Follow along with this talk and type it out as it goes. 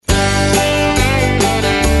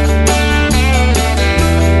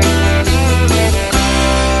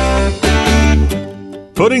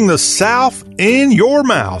putting the South in your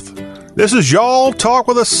mouth. This is Y'all Talk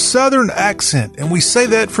with a Southern accent, and we say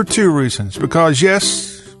that for two reasons. Because,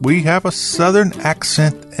 yes, we have a Southern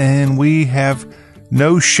accent, and we have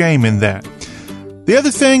no shame in that. The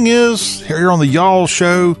other thing is, here on the Y'all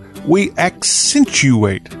Show, we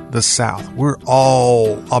accentuate the South. We're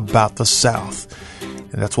all about the South.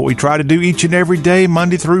 And that's what we try to do each and every day,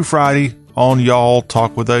 Monday through Friday, on Y'all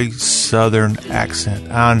Talk with a Southern accent.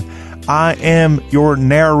 And I am your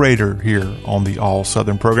narrator here on the All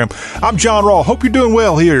Southern program. I'm John Rawl. Hope you're doing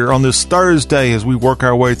well here on this Thursday as we work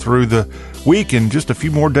our way through the week and just a few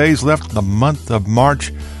more days left in the month of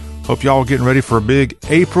March. Hope y'all are getting ready for a big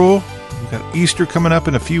April. We've got Easter coming up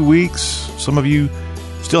in a few weeks. Some of you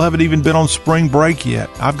still haven't even been on spring break yet.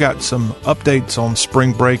 I've got some updates on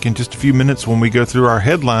spring break in just a few minutes when we go through our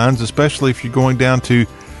headlines, especially if you're going down to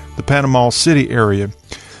the Panama City area.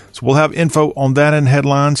 So we'll have info on that in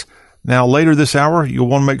headlines. Now, later this hour, you'll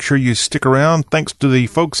want to make sure you stick around. Thanks to the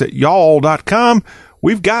folks at y'all.com,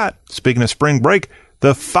 we've got, speaking of spring break,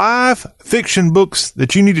 the 5 fiction books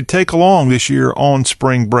that you need to take along this year on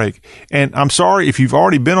spring break. And I'm sorry if you've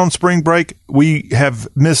already been on spring break, we have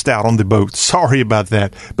missed out on the boat. Sorry about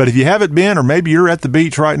that. But if you haven't been, or maybe you're at the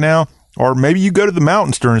beach right now, or maybe you go to the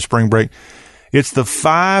mountains during spring break, it's the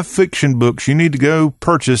 5 fiction books you need to go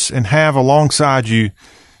purchase and have alongside you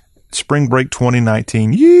Spring Break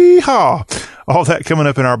 2019. Yeehaw! All that coming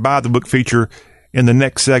up in our Buy the Book feature in the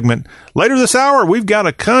next segment. Later this hour, we've got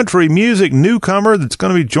a country music newcomer that's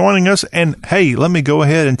going to be joining us. And hey, let me go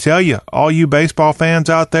ahead and tell you, all you baseball fans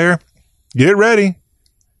out there, get ready.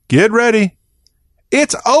 Get ready.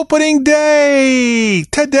 It's opening day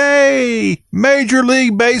today. Major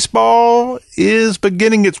League Baseball is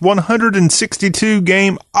beginning its 162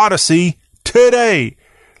 game odyssey today.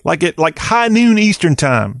 Like high noon Eastern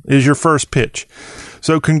time is your first pitch.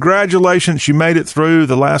 So congratulations, you made it through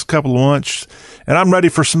the last couple of months, and I'm ready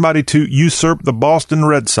for somebody to usurp the Boston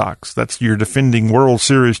Red Sox. That's your defending World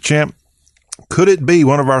Series champ. Could it be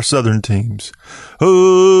one of our Southern teams?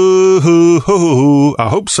 I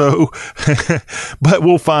hope so, but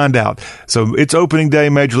we'll find out. So it's opening day,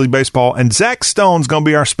 Major League Baseball, and Zach Stone's going to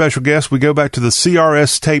be our special guest. We go back to the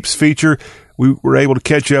CRS Tapes feature. We were able to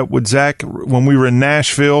catch up with Zach when we were in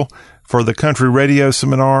Nashville for the country radio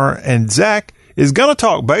seminar, and Zach is going to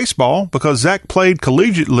talk baseball because Zach played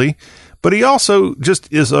collegiately, but he also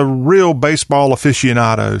just is a real baseball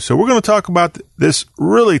aficionado. So we're going to talk about this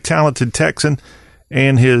really talented Texan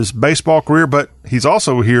and his baseball career, but he's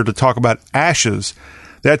also here to talk about Ashes.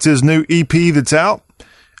 That's his new EP that's out,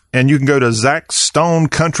 and you can go to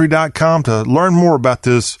ZachStoneCountry.com to learn more about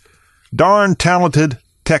this darn talented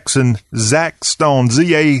Texan, Zach Stone.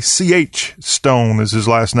 Z-A-C-H Stone is his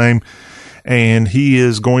last name. And he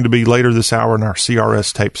is going to be later this hour in our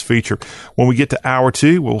CRS Tapes feature. When we get to hour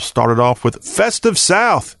 2, we'll start it off with Festive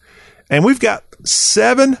South. And we've got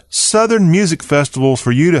 7 Southern music festivals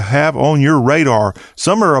for you to have on your radar.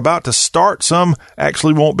 Some are about to start. Some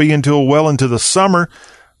actually won't be until well into the summer.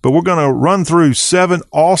 But we're going to run through 7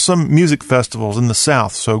 awesome music festivals in the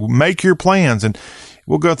South. So make your plans. And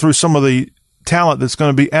we'll go through some of the talent that's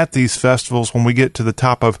going to be at these festivals when we get to the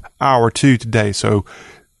top of hour 2 today. So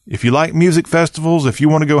if you like music festivals, if you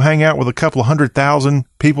want to go hang out with a couple of 100,000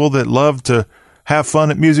 people that love to have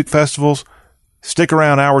fun at music festivals, stick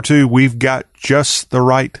around hour 2. We've got just the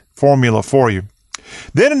right formula for you.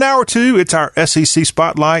 Then in hour 2, it's our SEC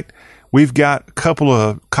Spotlight. We've got a couple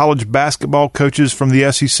of college basketball coaches from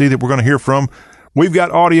the SEC that we're going to hear from. We've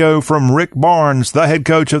got audio from Rick Barnes, the head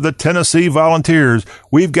coach of the Tennessee Volunteers.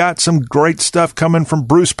 We've got some great stuff coming from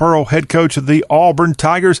Bruce Pearl, head coach of the Auburn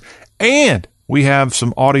Tigers. And we have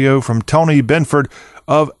some audio from Tony Benford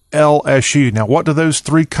of LSU. Now, what do those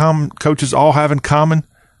 3 coaches all have in common?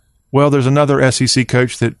 Well, there's another SEC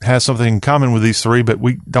coach that has something in common with these 3, but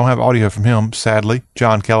we don't have audio from him, sadly.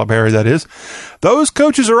 John Calipari, that is. Those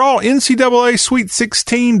coaches are all NCAA Sweet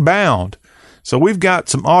 16 bound. So we've got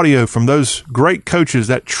some audio from those great coaches,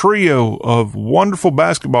 that trio of wonderful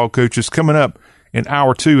basketball coaches coming up in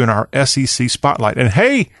hour 2 in our SEC Spotlight. And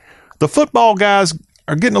hey, the football guys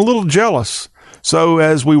are getting a little jealous. So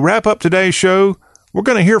as we wrap up today's show, we're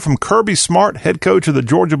going to hear from Kirby Smart, head coach of the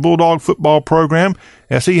Georgia Bulldog football program,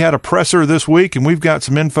 as he had a presser this week, and we've got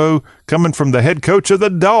some info coming from the head coach of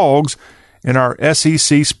the Dogs in our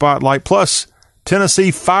SEC Spotlight. Plus, Tennessee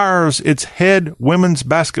fires its head women's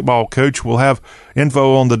basketball coach. We'll have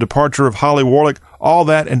info on the departure of Holly Warlick, all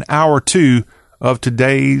that in hour 2 of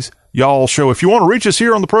today's Y'all Show. If you want to reach us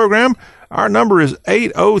here on the program, our number is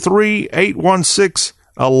 803-816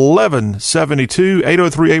 1172,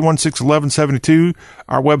 803-816-1172.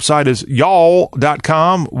 Our website is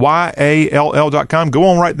y'all.com, YALL.com. Go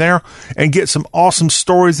on right there and get some awesome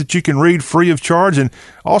stories that you can read free of charge. And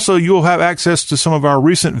also you'll have access to some of our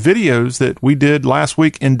recent videos that we did last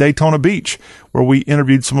week in Daytona Beach, where we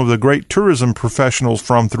interviewed some of the great tourism professionals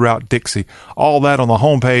from throughout Dixie. All that on the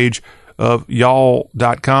homepage of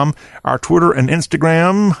y'all.com. Our Twitter and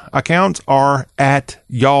Instagram accounts are at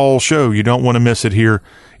y'all show. You don't want to miss it here.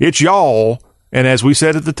 It's y'all. And as we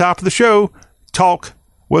said at the top of the show, talk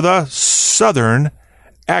with a Southern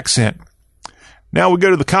accent. Now we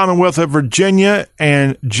go to the Commonwealth of Virginia,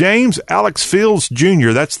 and James Alex Fields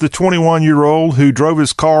Jr., that's the 21-year-old who drove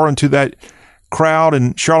his car into that crowd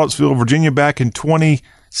in Charlottesville, Virginia back in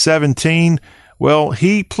 2017. Well,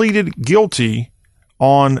 he pleaded guilty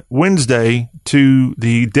on Wednesday to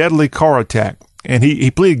the deadly car attack. And he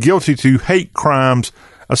pleaded guilty to hate crimes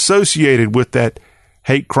associated with that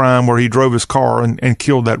hate crime where he drove his car and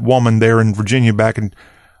killed that woman there in Virginia back in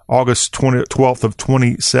August 12th of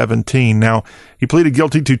 2017. Now, he pleaded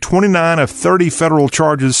guilty to 29 of 30 federal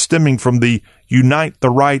charges stemming from the Unite the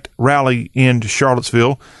Right rally in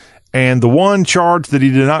Charlottesville. And the one charge that he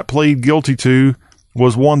did not plead guilty to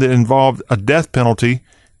was one that involved a death penalty,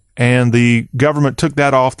 and the government took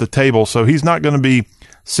that off the table. So he's not going to be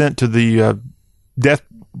sent to the death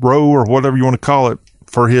row or whatever you want to call it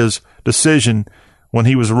for his decision when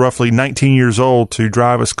he was roughly 19 years old to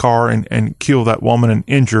drive his car and kill that woman and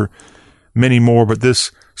injure many more. But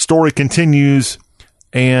this story continues,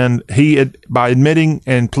 and by admitting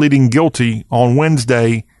and pleading guilty on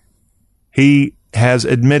Wednesday, he has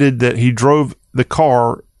admitted that he drove the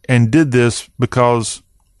car and did this because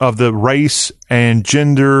of the race and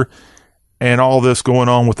gender and all this going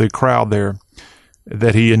on with the crowd there,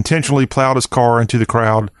 that he intentionally plowed his car into the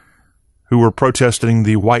crowd who were protesting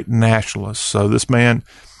the white nationalists. So this man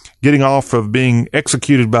getting off of being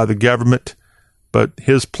executed by the government, but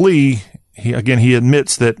his plea, he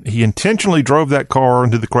admits that he intentionally drove that car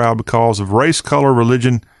into the crowd because of race, color,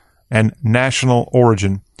 religion, and national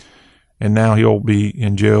origin. And now he'll be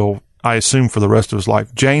in jail, I assume, for the rest of his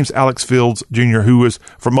life. James Alex Fields Jr., who was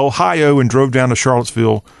from Ohio and drove down to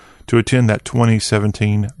Charlottesville to attend that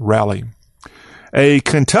 2017 rally. A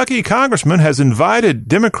Kentucky congressman has invited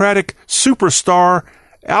Democratic superstar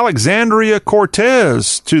Alexandria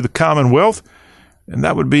Cortez to the Commonwealth, and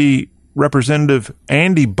that would be Representative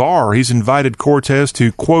Andy Barr. He's invited Cortez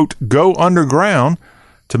to, quote, go underground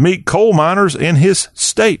to meet coal miners in his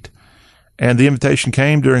state. And the invitation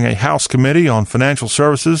came during a House Committee on Financial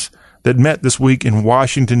Services that met this week in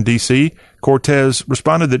Washington, D.C. Cortez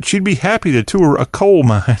responded that she'd be happy to tour a coal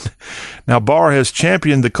mine. Now, Barr has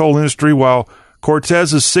championed the coal industry, while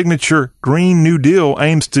Cortez's signature Green New Deal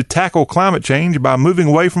aims to tackle climate change by moving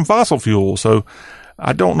away from fossil fuels. So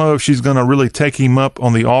I don't know if she's going to really take him up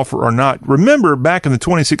on the offer or not. Remember, back in the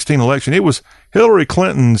 2016 election, it was Hillary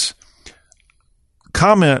Clinton's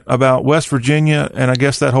comment about West Virginia and I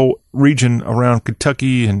guess that whole region around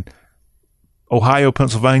Kentucky and Ohio,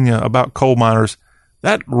 Pennsylvania about coal miners.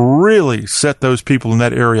 That really set those people in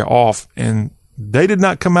that area off, and they did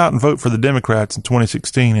not come out and vote for the Democrats in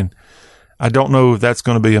 2016. And I don't know if that's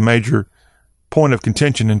going to be a major point of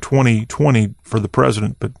contention in 2020 for the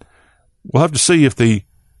president, but we'll have to see if the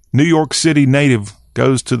New York City native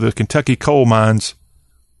goes to the Kentucky coal mines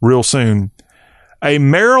real soon. A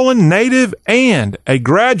Maryland native and a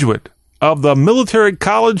graduate of the Military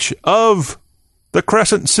College of the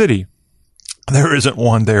Crescent City. There isn't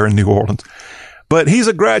one there in New Orleans, but he's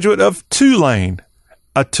a graduate of Tulane.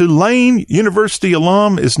 A Tulane University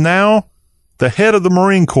alum is now the head of the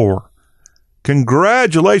Marine Corps.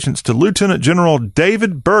 Congratulations to Lieutenant General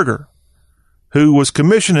David Berger, who was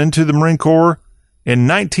commissioned into the Marine Corps in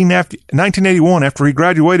 1981 after he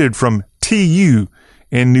graduated from TU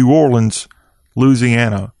in New Orleans,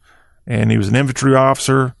 Louisiana. And he was an infantry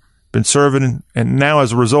officer, been serving, and now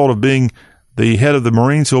as a result of being the head of the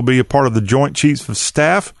Marines, he'll be a part of the Joint Chiefs of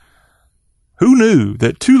Staff. Who knew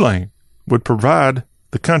that Tulane would provide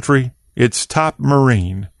the country its top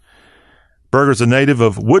Marine? Berger's a native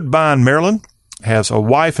of Woodbine, Maryland, has a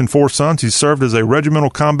wife and 4 sons. He's served as a regimental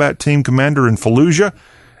combat team commander in Fallujah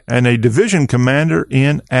and a division commander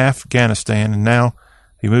in Afghanistan. And now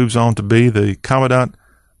he moves on to be the commandant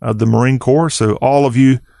of the Marine Corps. So all of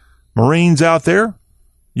you Marines out there,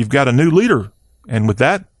 you've got a new leader. And with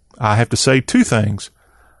that, I have to say 2 things.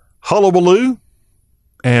 Hullabaloo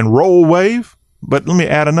and roll wave. But let me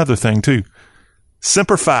add another thing too.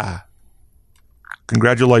 Semper Fi.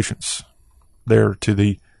 Congratulations there to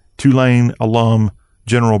the Tulane alum,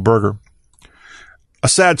 General Berger. A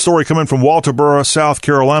sad story coming from Walterboro, South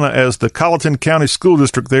Carolina, as the Colleton County School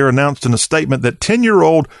District there announced in a statement that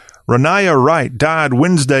 10-year-old Renaya Wright died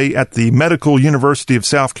Wednesday at the Medical University of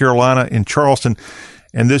South Carolina in Charleston.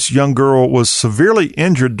 And this young girl was severely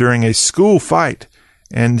injured during a school fight,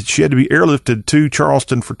 and she had to be airlifted to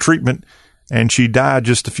Charleston for treatment. And she died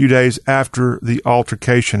just a few days after the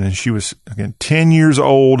altercation. And she was, again, 10 years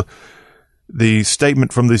old. The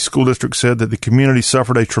statement from the school district said that the community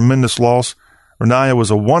suffered a tremendous loss. Renaya was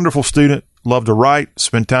a wonderful student, loved to write,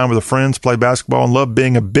 spend time with her friends, play basketball, and loved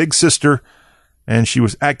being a big sister. And she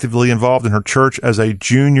was actively involved in her church as a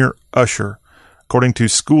junior usher. According to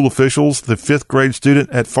school officials, the fifth grade student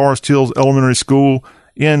at Forest Hills Elementary School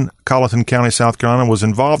in Colleton County, South Carolina, was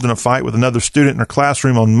involved in a fight with another student in her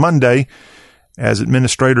classroom on Monday. As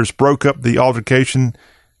administrators broke up the altercation,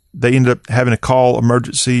 they ended up having to call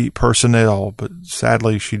emergency personnel. But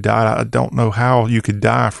sadly, she died. I don't know how you could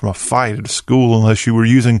die from a fight at a school unless you were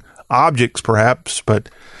using objects, perhaps. But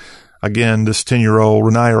again, this 10-year-old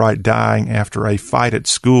Renaya Wright dying after a fight at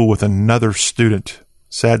school with another student.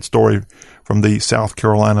 Sad story from the South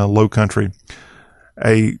Carolina Lowcountry.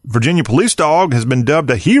 A Virginia police dog has been dubbed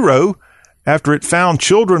a hero after it found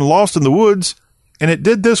children lost in the woods, and it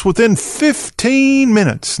did this within 15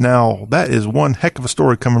 minutes. Now, that is one heck of a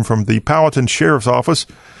story coming from the Powhatan Sheriff's Office,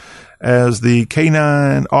 as the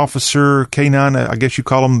canine officer, I guess you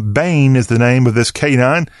call him Bane is the name of this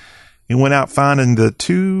canine. He went out finding the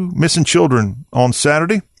two missing children on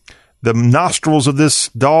Saturday. The nostrils of this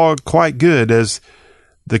dog quite good, as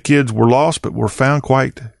the kids were lost but were found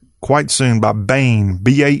quite soon by Bane,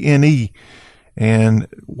 B-A-N-E. And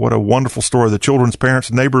what a wonderful story. The children's parents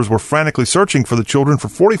and neighbors were frantically searching for the children for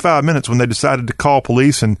 45 minutes when they decided to call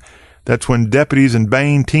police, and that's when deputies and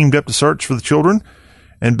Bane teamed up to search for the children.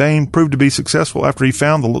 And Bane proved to be successful after he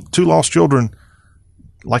found the two lost children,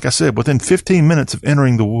 like I said, within 15 minutes of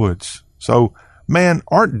entering the woods. So, man,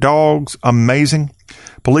 aren't dogs amazing?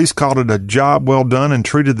 Police called it a job well done and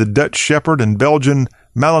treated the Dutch Shepherd and Belgian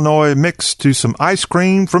Malinois mix to some ice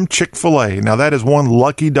cream from Chick-fil-A. Now, that is one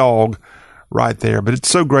lucky dog right there. But it's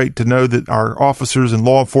so great to know that our officers and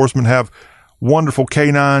law enforcement have wonderful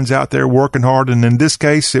canines out there working hard. And in this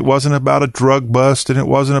case, it wasn't about a drug bust, and it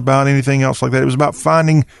wasn't about anything else like that. It was about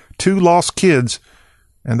finding two lost kids,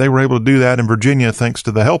 and they were able to do that in Virginia thanks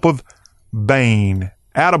to the help of Bane.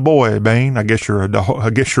 Attaboy, Bane. I guess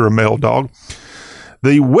you're a male dog.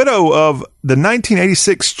 The widow of the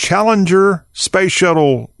 1986 Challenger space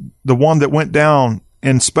shuttle, the one that went down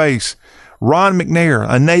in space, Ron McNair,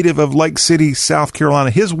 a native of Lake City, South Carolina,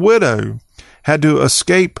 his widow had to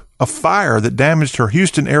escape a fire that damaged her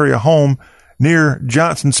Houston area home near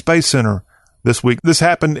Johnson Space Center this week. This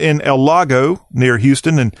happened in El Lago near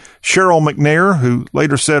Houston, and Cheryl McNair, who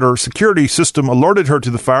later said her security system alerted her to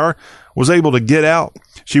the fire, was able to get out.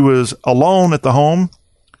 She was alone at the home,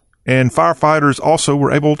 and firefighters also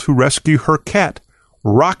were able to rescue her cat,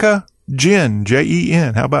 Raka Jen,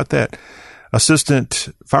 Jen. How about that? Assistant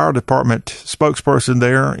Fire Department spokesperson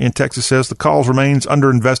there in Texas says the cause remains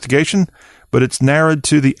under investigation, but it's narrowed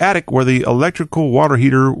to the attic where the electrical water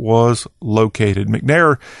heater was located.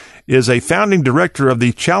 McNair is a founding director of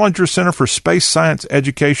the Challenger Center for Space Science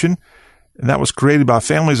Education, and that was created by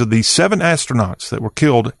families of the 7 astronauts that were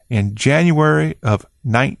killed in January of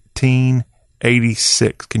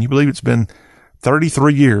 1986. Can you believe it's been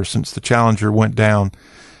 33 years since the Challenger went down?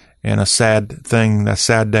 And a sad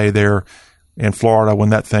day there in Florida when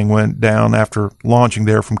that thing went down after launching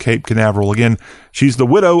there from Cape Canaveral. Again, she's the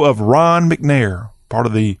widow of Ron McNair, part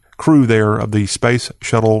of the crew there of the Space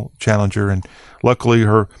Shuttle Challenger. And luckily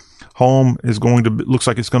her home looks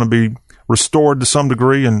like it's going to be restored to some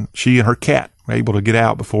degree, and she and her cat were able to get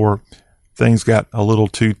out before things got a little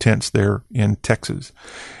too tense there in Texas.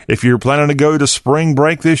 If you're planning to go to spring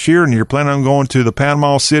break this year and you're planning on going to the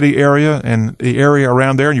Panama City area and the area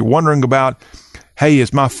around there, and you're wondering about, hey,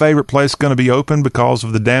 is my favorite place going to be open because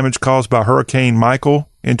of the damage caused by Hurricane Michael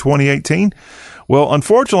in 2018? Well,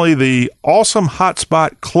 unfortunately, the awesome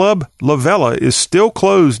hotspot Club La Vela is still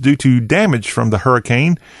closed due to damage from the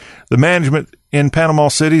hurricane. The management in Panama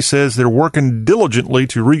City says they're working diligently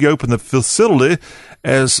to reopen the facility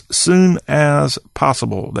as soon as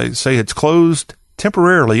possible. They say it's closed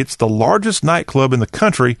temporarily. It's the largest nightclub in the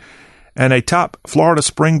country and a top Florida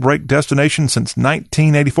spring break destination since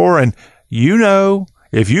 1984. And you know,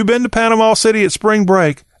 if you've been to Panama City at spring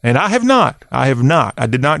break, and I have not. I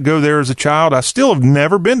did not go there as a child. I still have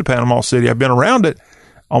never been to Panama City. I've been around it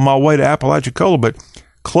on my way to Apalachicola, but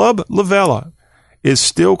Club La Vela is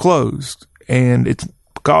still closed, and it's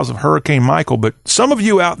because of Hurricane Michael. But some of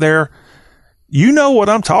you out there, You know what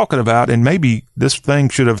I'm talking about, and maybe this thing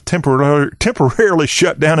should have temporarily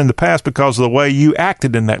shut down in the past because of the way you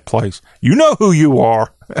acted in that place. You know who you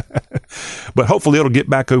are. But hopefully it'll get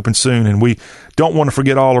back open soon, and we don't want to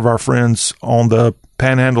forget all of our friends on the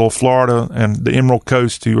Panhandle of Florida and the Emerald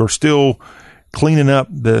Coast who are still cleaning up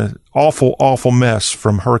the awful, awful mess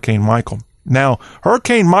from Hurricane Michael. Now,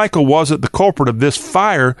 Hurricane Michael wasn't the culprit of this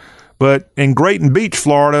fire, but in Grayton Beach,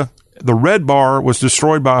 Florida, the Red Bar was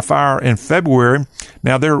destroyed by a fire in February.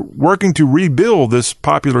 Now, they're working to rebuild this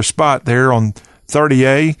popular spot there on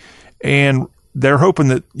 30A, and they're hoping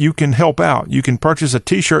that you can help out. You can purchase a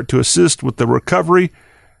T-shirt to assist with the recovery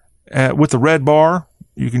with the Red Bar.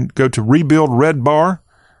 You can go to Rebuild Red Bar.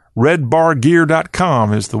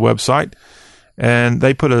 RedBarGear.com is the website. And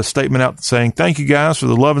they put a statement out saying, "Thank you guys for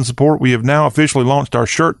the love and support. We have now officially launched our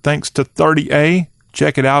shirt thanks to 30A.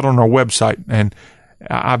 Check it out on our website." And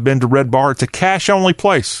I've been to Red Bar. It's a cash-only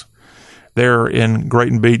place there in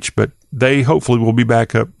Grayton Beach, but they hopefully will be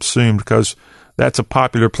back up soon because that's a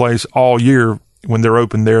popular place all year when they're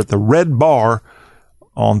open there at the Red Bar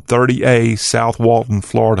on 30A, South Walton,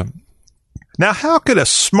 Florida. Now, how could a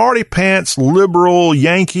smarty pants, liberal,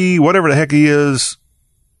 Yankee, whatever the heck he is,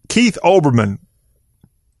 Keith Olbermann,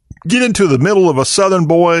 get into the middle of a Southern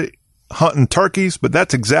boy hunting turkeys? But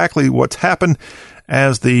that's exactly what's happened,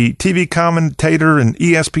 as the TV commentator and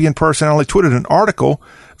ESPN personality tweeted an article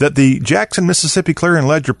that the Jackson, Mississippi Clarion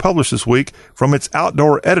Ledger published this week from its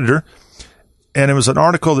outdoor editor. And it was an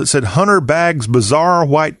article that said Hunter bags bizarre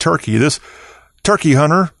white turkey. This turkey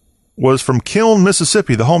hunter was from Kiln,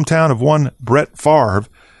 Mississippi, the hometown of one Brett Favre.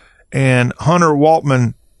 And Hunter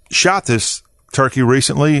Waltman shot this turkey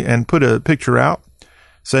recently and put a picture out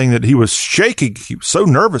saying that he was shaking. He was so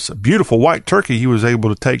nervous. A beautiful white turkey he was able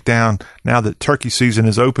to take down now that turkey season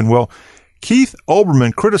is open. Well, Keith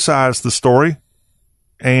Olbermann criticized the story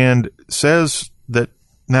and says that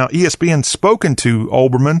now ESPN's spoken to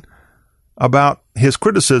Olbermann about his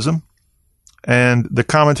criticism, and the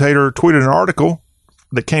commentator tweeted an article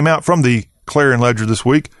that came out from the Clarion Ledger this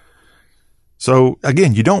week. So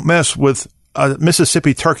again, you don't mess with a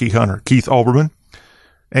Mississippi turkey hunter, Keith Olbermann.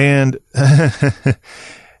 And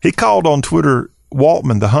he called on Twitter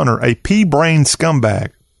Waltman, the hunter, a pea-brained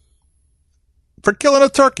scumbag for killing a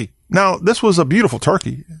turkey. Now, this was a beautiful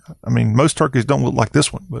turkey. I mean, most turkeys don't look like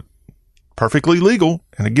this one, but perfectly legal.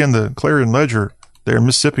 And again, the Clarion Ledger there in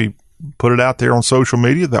Mississippi put it out there on social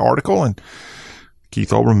media, the article, and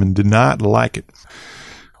Keith Olbermann did not like it.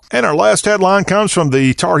 And our last headline comes from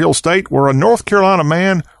the Tar Heel State, where a North Carolina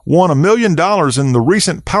man won $1 million in the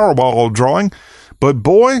recent Powerball drawing. But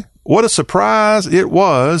boy, what a surprise it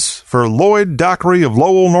was for Lloyd Dockery of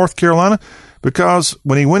Lowell, North Carolina, because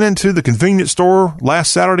when he went into the convenience store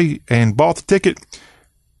last Saturday and bought the ticket,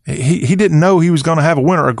 he didn't know he was going to have a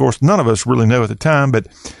winner. Of course, none of us really know at the time, but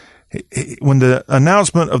when the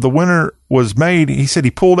announcement of the winner was made, he said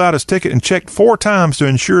he pulled out his ticket and checked 4 times to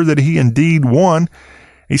ensure that he indeed won.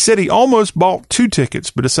 He said he almost bought 2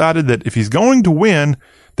 tickets, but decided that if he's going to win,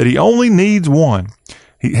 that he only needs 1.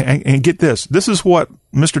 And get this, this is what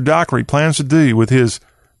Mr. Dockery plans to do with his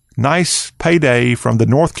nice payday from the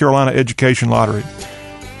North Carolina Education Lottery.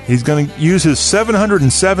 He's going to use his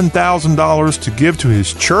 $707,000 to give to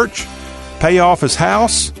his church, pay off his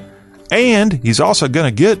house, and he's also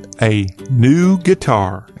going to get a new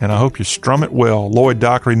guitar. And I hope you strum it well. Lloyd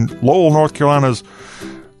Dockery, Lowell, North Carolina's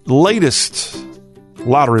latest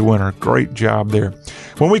lottery winner. Great job there.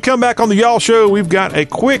 When we come back on the Y'all Show, we've got a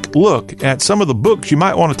quick look at some of the books you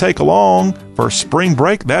might want to take along for spring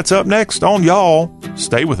break. That's up next on Y'all.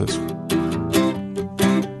 Stay with us.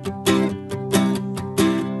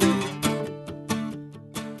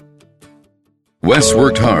 Wes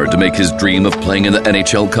worked hard to make his dream of playing in the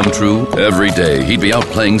NHL come true. Every day, he'd be out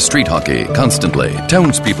playing street hockey constantly.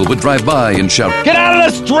 Townspeople would drive by and shout, "Get out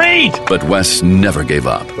of the street!" But Wes never gave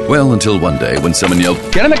up. Well, until one day when someone yelled,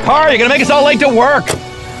 "Get in the car, you're going to make us all late to work!"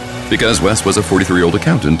 Because Wes was a 43-year-old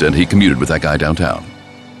accountant and he commuted with that guy downtown.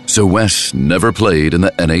 So Wes never played in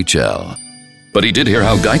the NHL. But he did hear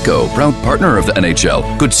how Geico, proud partner of the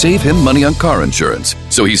NHL, could save him money on car insurance.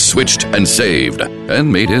 So he switched and saved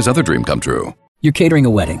and made his other dream come true. You're catering a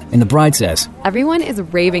wedding, and the bride says, "Everyone is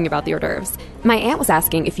raving about the hors d'oeuvres. My aunt was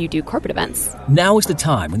asking if you do corporate events." Now is the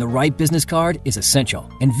time when the right business card is essential,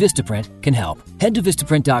 and Vistaprint can help. Head to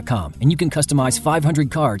Vistaprint.com, and you can customize 500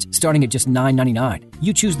 cards starting at just $9.99.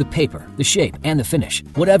 You choose the paper, the shape, and the finish.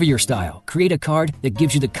 Whatever your style, create a card that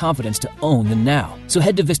gives you the confidence to own the now. So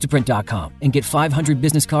head to Vistaprint.com and get 500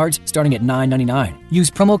 business cards starting at $9.99. Use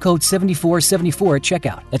promo code 7474 at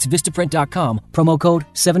checkout. That's Vistaprint.com, promo code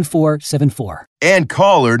 7474. And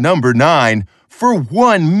caller number 9 for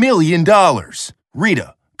 $1 million.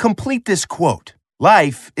 Rita, complete this quote.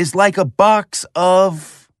 Life is like a box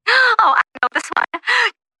of... Oh, I know this one.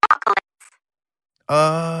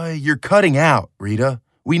 Chocolates. You're cutting out, Rita.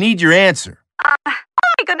 We need your answer. Oh my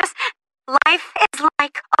goodness. Life is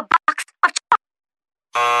like a box of chocolates.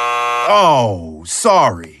 Oh,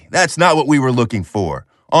 sorry. That's not what we were looking for.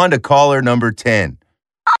 On to caller number 10.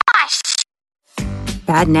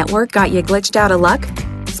 Bad network got you glitched out of luck?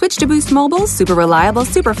 Switch to Boost Mobile's super reliable,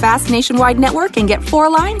 super fast nationwide network and get 4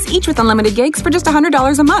 lines, each with unlimited gigs for just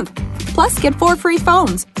 $100 a month. Plus, get 4 free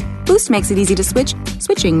phones. Boost makes it easy to switch.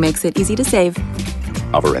 Switching makes it easy to save.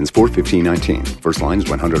 Offer ends 4/15/19. First line is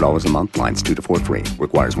 $100 a month. Lines 2 to 4 free.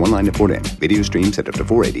 Requires 1 line to port in. Video streams at up to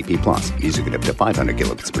 480p plus. Music at up to 500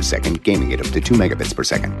 kilobits per second. Gaming at up to 2 megabits per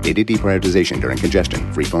second. Data deprioritization during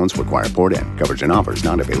congestion. Free phones require port in. Coverage and offers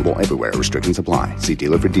not available everywhere. Restrictions apply. See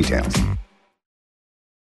dealer for details.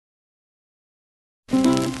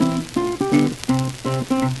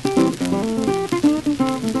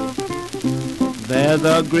 There's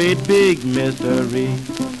a great big mystery,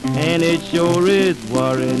 and it sure is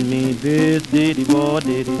worrying me. This diddy war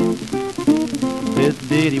did it. This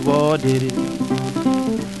diddy war did it.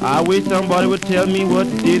 I wish somebody would tell me what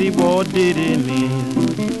diddy war did it mean.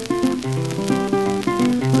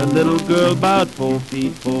 The little girl about 4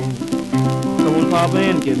 feet 4. Come on, Papa,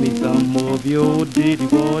 and give me some more of your diddy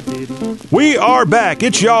war diddy. We are back.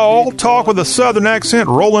 It's Y'all Talk with a Southern accent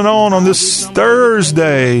rolling on this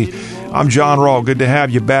Thursday. I'm John Rawl. Good to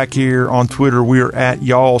have you back here on Twitter. We are at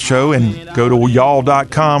Y'all Show, and go to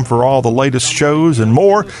y'all.com for all the latest shows and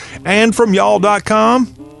more. And from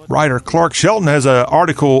y'all.com, writer Clark Shelton has an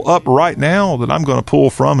article up right now that I'm going to pull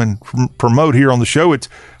from and promote here on the show. It's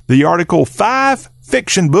the article 5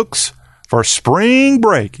 Fiction Books for Spring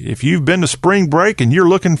Break. If you've been to spring break and you're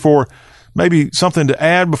looking for maybe something to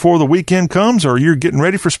add before the weekend comes, or you're getting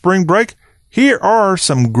ready for spring break, here are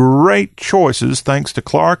some great choices thanks to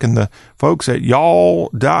Clark and the folks at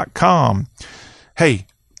y'all.com. Hey,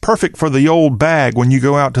 perfect for the old bag when you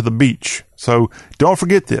go out to the beach. So don't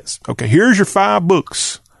forget this. Okay, here's your 5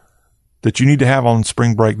 books that you need to have on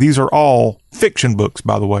spring break. These are all fiction books,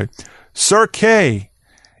 by the way. Sir Kay.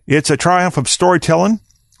 It's a triumph of storytelling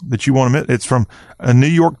that you want to admit. It's from a New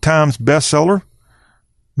York Times bestseller,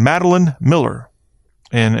 Madeline Miller.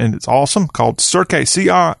 And it's awesome, called Circe,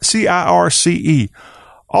 C-I-R-C-E.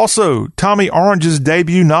 Also, Tommy Orange's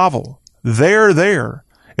debut novel, There.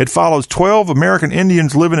 It follows 12 American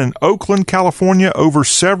Indians living in Oakland, California over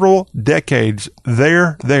several decades.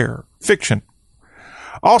 There. Fiction.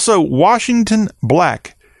 Also, Washington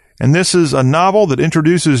Black. And this is a novel that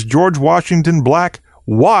introduces George Washington Black,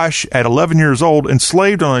 Wash, at 11 years old,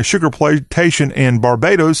 enslaved on a sugar plantation in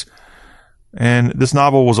Barbados. And this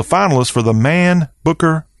novel was a finalist for the Man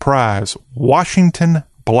Booker Prize. Washington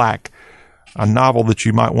Black, a novel that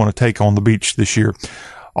you might want to take on the beach this year.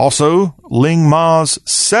 Also, Ling Ma's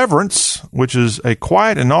Severance, which is a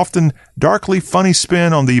quiet and often darkly funny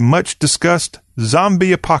spin on the much-discussed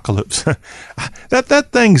zombie apocalypse. That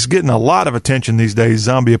thing's getting a lot of attention these days,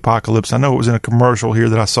 zombie apocalypse. I know it was in a commercial here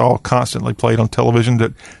that I saw constantly played on television.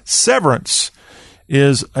 That Severance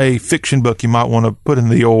is a fiction book you might want to put in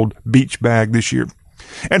the old beach bag this year.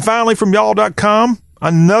 And finally, from y'all.com,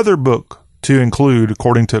 another book to include,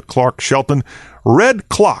 according to Clark Shelton, Red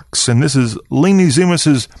Clocks. And this is Lenny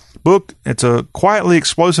Zumas's book. It's a quietly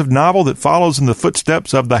explosive novel that follows in the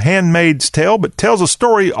footsteps of The Handmaid's Tale, but tells a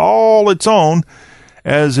story all its own,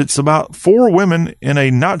 as it's about 4 women in a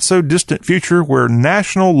not-so-distant future where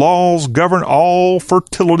national laws govern all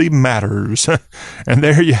fertility matters. And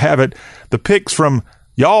there you have it. The picks from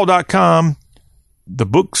y'all.com, the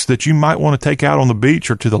books that you might want to take out on the beach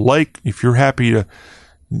or to the lake if you're happy to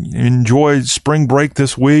enjoy spring break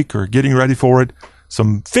this week or getting ready for it.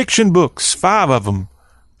 Some fiction books, 5 of them,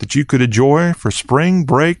 that you could enjoy for spring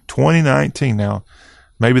break 2019. Now,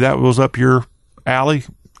 maybe that was up your alley.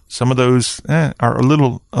 Some of those are a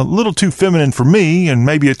little too feminine for me, and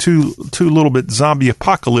maybe a too little bit zombie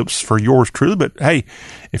apocalypse for yours truly. But hey,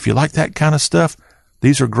 if you like that kind of stuff,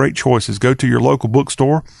 these are great choices. Go to your local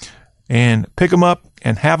bookstore and pick them up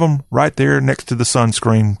and have them right there next to the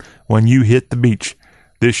sunscreen when you hit the beach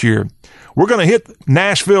this year. We're going to hit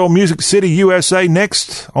Nashville, Music City, USA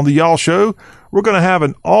next on the Y'all Show. We're going to have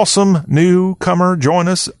an awesome newcomer join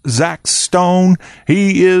us, Zach Stone.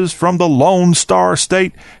 He is from the Lone Star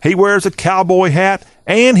State. He wears a cowboy hat,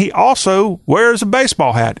 and he also wears a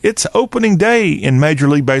baseball hat. It's opening day in Major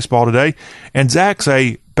League Baseball today, and Zach's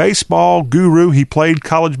a baseball guru. He played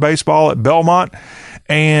college baseball at Belmont,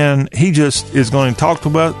 and he just is going to talk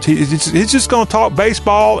about, he's just going to talk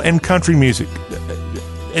baseball and country music.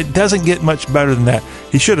 It doesn't get much better than that.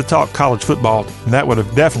 He should have taught college football, and that would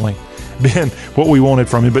have definitely been what we wanted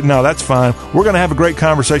from him. But no, that's fine. We're going to have a great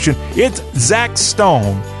conversation. It's Zach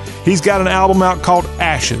Stone. He's got an album out called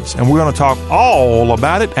Ashes, and we're going to talk all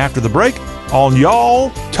about it after the break on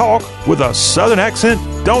Y'all Talk with a Southern Accent.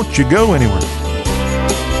 Don't you go anywhere.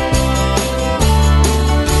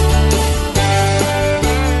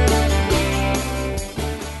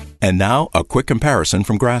 And now, a quick comparison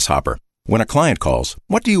from Grasshopper. When a client calls,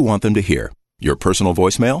 what do you want them to hear? Your personal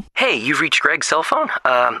voicemail? Hey, you've reached Greg's cell phone.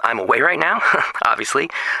 I'm away right now, obviously.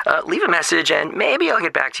 Leave a message and maybe I'll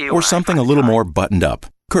get back to you. Or something a little more buttoned up,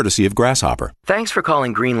 courtesy of Grasshopper. Thanks for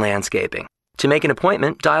calling Green Landscaping. To make an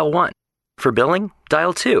appointment, dial 1. For billing,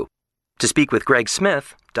 dial 2. To speak with Greg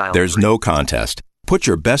Smith, dial There's 3. no contest. Put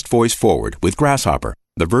your best voice forward with Grasshopper,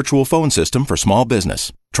 the virtual phone system for small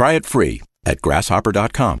business. Try it free at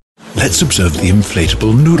grasshopper.com. Let's observe the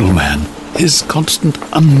inflatable noodle man. His constant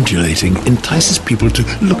undulating entices people to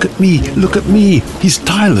look at me, look at me. He's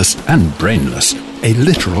tireless and brainless, a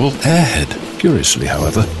literal airhead. Curiously,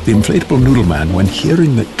 however, the inflatable noodle man, when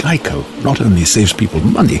hearing that Geico not only saves people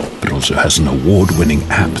money, but also has an award-winning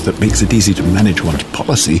app that makes it easy to manage one's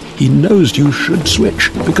policy, he knows you should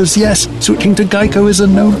switch. Because yes, switching to Geico is a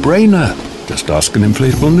no-brainer. Just ask an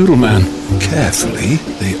inflatable noodle man. Carefully,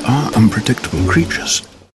 they are unpredictable creatures.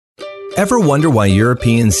 Ever wonder why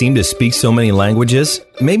Europeans seem to speak so many languages?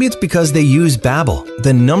 Maybe it's because they use Babbel,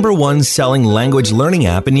 the #1 selling language learning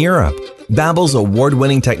app in Europe. Babbel's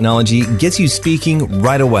award-winning technology gets you speaking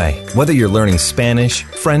right away, whether you're learning Spanish,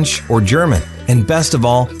 French, or German. And best of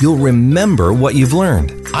all, you'll remember what you've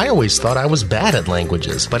learned. I always thought I was bad at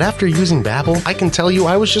languages, but after using Babbel, I can tell you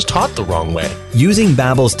I was just taught the wrong way. Using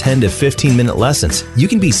Babbel's 10 to 15-minute lessons, you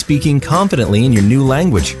can be speaking confidently in your new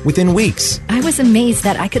language within weeks. I was amazed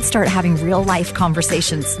that I could start having real-life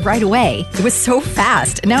conversations right away. It was so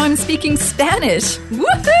fast. Now I'm speaking Spanish.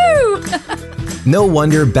 Woohoo! No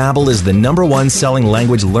wonder Babbel is the #1 selling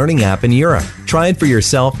language learning app in Europe. Try it for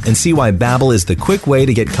yourself and see why Babbel is the quick way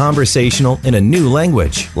to get conversational in a new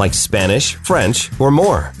language, like Spanish, French, or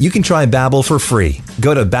more. You can try Babbel for free.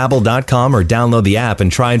 Go to Babbel.com or download the app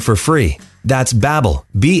and try it for free. That's Babbel,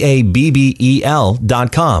 Babbel.com,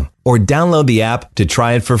 or download the app to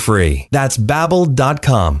try it for free. That's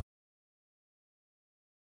Babbel.com.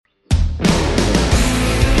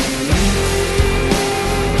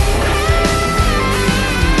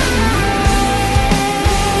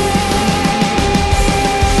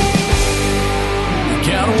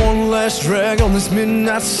 Last drag on this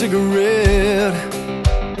midnight cigarette.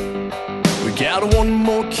 We got one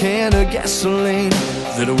more can of gasoline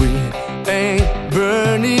that we ain't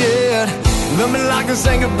burned yet. Love me like I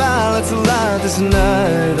sang goodbye, let's light this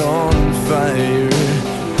night on fire.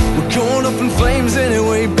 We're going up in flames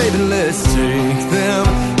anyway, baby, let's take them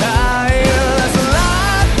higher. Let's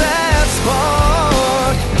light that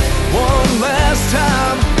spark one last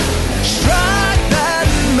time. Strike that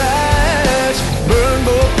match, burn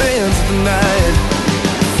both ends of the night.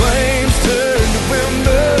 Flames turn to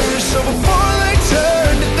embers, so before they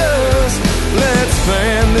turn to dust, let's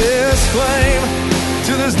fan this flame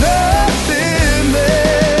till there's nothing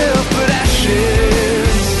left but ashes.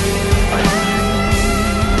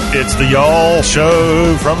 It's the Y'all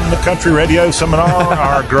Show from the Country Radio Seminar.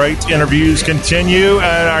 Our great interviews continue,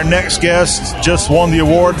 and our next guest just won the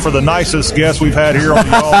award for the nicest guest we've had here on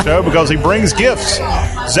the Y'all Show because he brings gifts.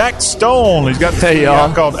 Zach Stone. He's got a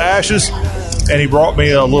album called Ashes, and he brought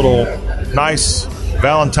me a little nice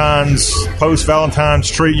Valentine's, post-Valentine's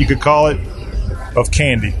treat, you could call it, of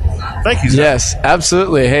candy. Thank you, Zach. Yes,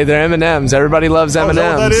 absolutely. Hey, they're M&Ms. Everybody loves M&Ms. Is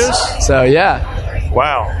that what that is? So, yeah.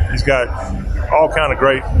 Wow. He's got all kind of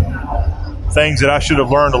great things that I should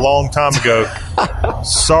have learned a long time ago.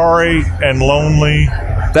 Sorry and Lonely.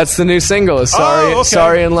 That's the new single.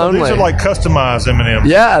 Sorry and Lonely. So these are like customized M&Ms.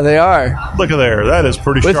 Yeah, they are. Look at there. That is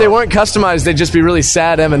pretty sharp. But if they weren't customized, they'd just be really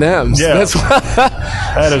sad M&Ms. Yeah. That's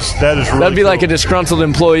that is really That'd be like a disgruntled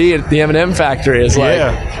employee at the M&M factory.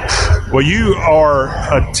 Yeah. Well, you are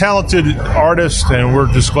a talented artist, and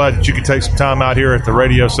we're just glad that you could take some time out here at the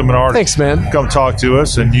radio seminar. Thanks, man. Come talk to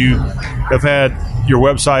us. And you have had your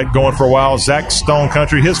website going for a while, Zach Stone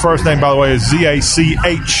Country. His first name, by the way, is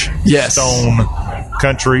Z-A-C-H Stone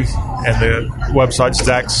Country, and the website's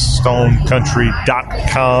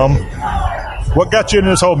ZachStoneCountry.com. What got you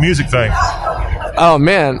into this whole music thing? Oh,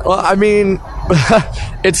 man. Well, I mean,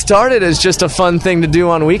 it started as just a fun thing to do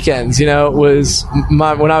on weekends. You know, it was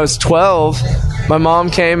when I was 12, my mom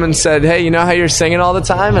came and said, hey, you know how you're singing all the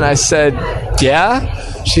time? And I said,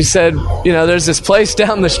 yeah. She said, you know, there's this place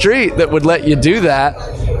down the street that would let you do that,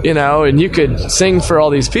 you know, and you could sing for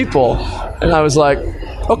all these people. And I was like,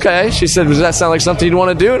 okay. She said, does that sound like something you'd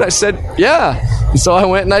want to do? And I said, yeah. And so I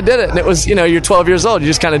went and I did it. And it was, you're 12 years old. You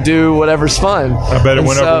just kind of do whatever's fun. I bet it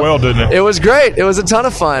went over well, didn't it? It was great. It was a ton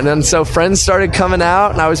of fun. And so friends started coming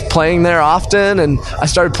out, and I was playing there often, and I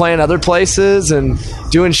started playing other places and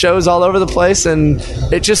doing shows all over the place. And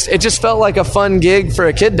it just felt like a fun gig for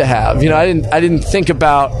a kid to have. I didn't think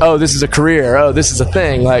about, oh, this is a career. Oh, this is a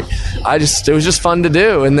thing. Like, it was just fun to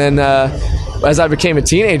do. And then as I became a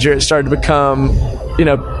teenager, it started to become,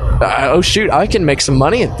 oh shoot, I can make some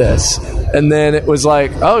money at this. And then it was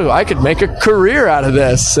like, oh, I could make a career out of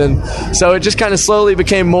this. And so it just kind of slowly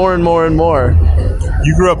became more and more and more.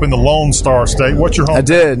 You grew up in the Lone Star State. What's your home? I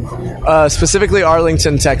did. Specifically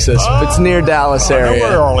Arlington, Texas. It's near Dallas area. I know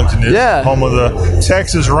where Arlington is. Yeah. Home of the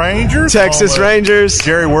Texas Rangers. Rangers.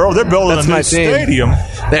 Jerry World. They're building a new stadium.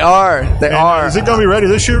 They are. Is it going to be ready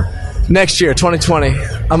this year? Next year, 2020.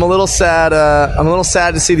 I'm a little sad.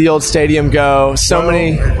 To see the old stadium go.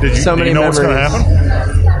 Many memories. What's going to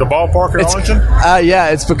happen? The ballpark in Arlington? Yeah,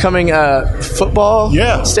 it's becoming a football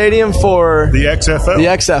stadium for the XFL. The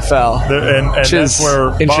XFL. And that's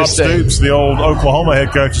where Bob Stoops, the old Oklahoma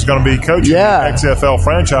head coach, is going to be coaching the XFL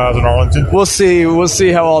franchise in Arlington. We'll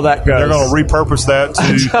see how all that goes. They're going to repurpose that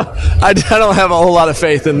to... I don't have a whole lot of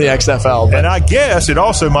faith in the XFL. But. And I guess it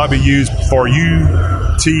also might be used for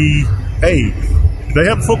UTA. Do they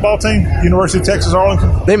have a football team, University of Texas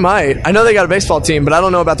Arlington? They might. I know they got a baseball team, but I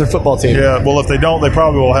don't know about their football team. Yeah, well, if they don't, they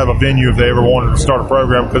probably will have a venue if they ever wanted to start a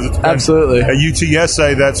program, because it's been, absolutely. At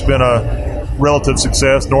UTSA, that's been a relative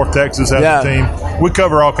success. North Texas has a team. We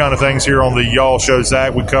cover all kind of things here on the Y'all Show,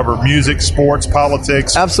 Zach. We cover music, sports,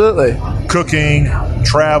 politics. Absolutely. Cooking,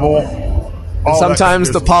 travel. And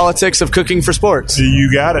sometimes the politics of cooking for sports.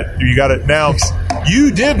 You got it. Now,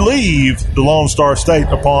 you did leave the Lone Star State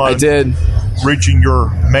upon... I did. Reaching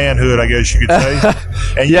your manhood, I guess you could say.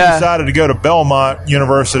 And you decided to go to Belmont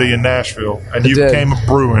University in Nashville, and you became a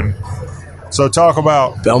Bruin. So talk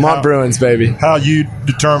about Belmont Bruins, baby. How you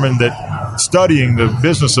determined that studying the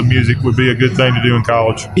business of music would be a good thing to do in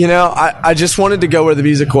college. I just wanted to go where the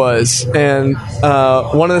music was. And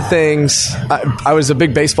one of the things, I was a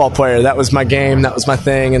big baseball player. That was my game. That was my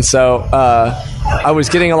thing. And so I was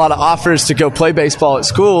getting a lot of offers to go play baseball at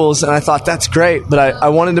schools, and I thought, that's great, but I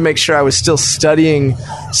wanted to make sure I was still studying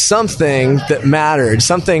something that mattered,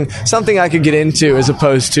 something I could get into, as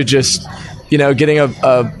opposed to just, getting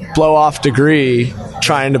a blow-off degree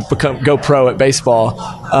trying to go pro at baseball.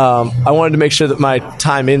 I wanted to make sure that my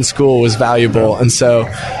time in school was valuable, and so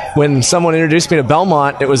when someone introduced me to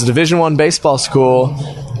Belmont, it was a Division I baseball school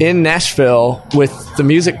in Nashville with the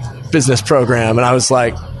music business program, and I was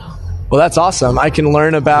like, well, that's awesome. I can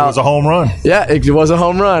learn about... It was a home run. Yeah, it was a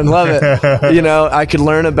home run. Love it. I could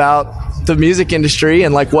learn about the music industry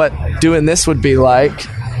and like what doing this would be like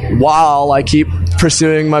while I keep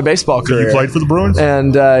pursuing my baseball career. So you played for the Bruins?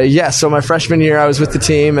 And so my freshman year I was with the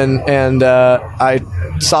team, and I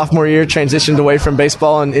sophomore year transitioned away from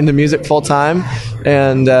baseball and into music full time,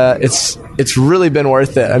 and it's really been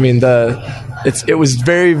worth it. I mean, it was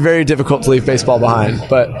very, very difficult to leave baseball behind,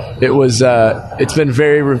 but it's been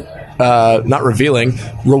very not revealing,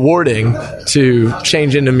 rewarding to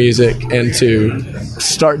change into music and to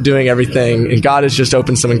start doing everything. And God has just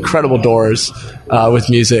opened some incredible doors with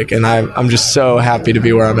music, and I'm just so happy to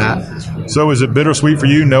be where I'm at. So is it bittersweet for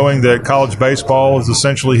you knowing that college baseball is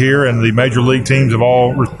essentially here and the major league teams have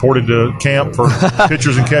all reported to camp for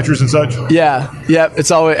pitchers and catchers and such? Yeah.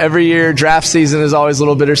 It's always, every year draft season is always a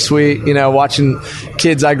little bittersweet. Watching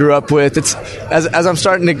kids I grew up with. It's as I'm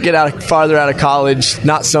starting to get farther out of college,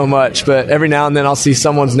 not so much, but every now and then I'll see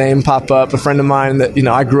someone's name pop up. A friend of mine that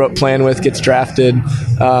I grew up playing with gets drafted,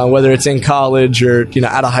 whether it's in college or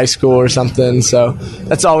out of high school or something. So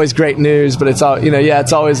that's always great news. But it's all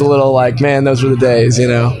it's always a little like, man, those were the days,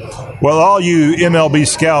 Well, all you MLB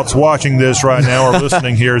scouts watching this right now or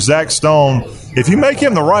listening here, Zach Stone, if you make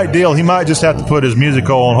him the right deal, he might just have to put his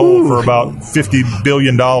musical on hold for about $50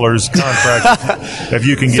 billion contract. If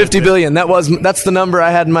you can get $50 billion, that's the number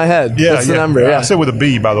I had in my head. Yeah, that's the number. Yeah. I said with a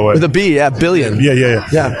B, by the way. With a B, yeah, billion.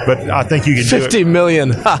 Yeah. But I think you can do it. $50 million.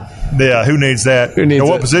 Yeah, who needs that? Who needs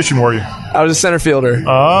what position were you? I was a center fielder.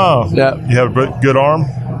 Oh, yeah. You have a good arm?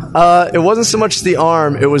 It wasn't so much the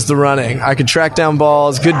arm, it was the running. I could track down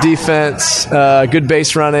balls, good defense, good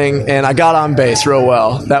base running, and I got on base real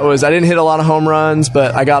well. I didn't hit a lot of home runs,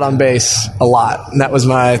 but I got on base a lot. And that was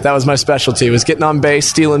my specialty, was getting on base,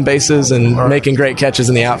 stealing bases, and making great catches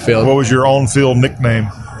in the outfield. What was your on-field nickname?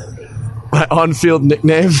 My on-field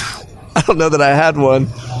nickname? I don't know that I had one.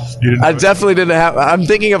 I definitely didn't have. I'm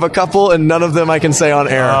thinking of a couple, and none of them I can say on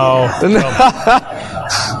air. Oh.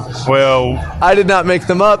 Well, I did not make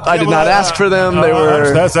them up. I did not ask for them. They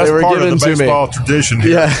were that's they were part given of the to me. baseball tradition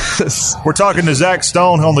here. Yes. We're talking to Zach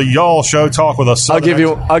Stone on the Y'all Show. Talk with us. I'll give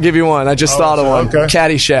you one. I just thought of one. Okay.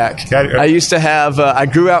 Caddyshack. I used to have. I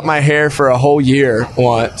grew out my hair for a whole year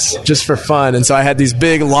once, just for fun, and so I had these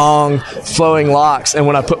big, long, flowing locks. And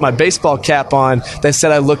when I put my baseball cap on, they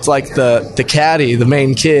said I looked like the caddy, the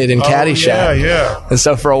main kid in Caddyshack. Yeah. And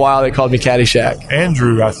so for a while they called me Caddyshack.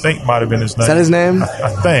 Andrew, I think, might have been his name. Is that his name? I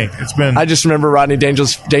think it's been. I just remember Rodney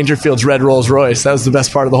Dangerfield's red Rolls Royce. That was the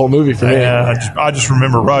best part of the whole movie for me. Yeah, I just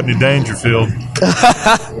remember Rodney Dangerfield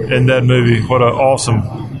in that movie. What an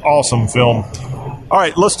awesome film. All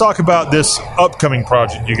right, let's talk about this upcoming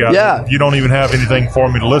project you got. Yeah. You don't even have anything for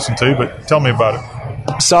me to listen to, but tell me about it.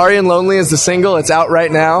 Sorry and Lonely is the single. It's out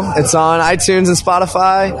right now. It's on iTunes and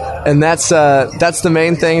Spotify, and that's the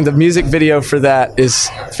main thing. The music video for that is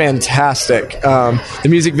fantastic. The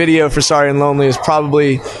music video for Sorry and Lonely is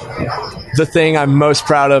probably the thing I'm most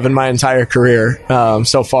proud of in my entire career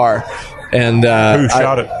so far. And who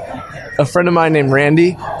shot it? A friend of mine named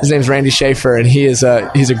Randy. His name's Randy Schaefer, and he's a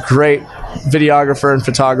great videographer and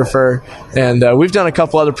photographer. And we've done a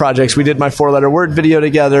couple other projects. We did my 4-letter word video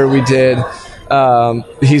together. We did.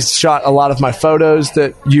 He's shot a lot of my photos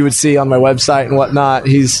that you would see on my website and whatnot.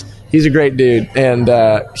 He's a great dude, and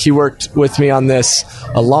he worked with me on this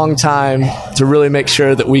a long time to really make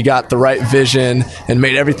sure that we got the right vision and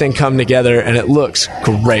made everything come together, and it looks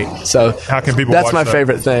great. So how can people that's watch my that?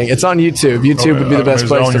 favorite thing. It's on YouTube. YouTube would be the best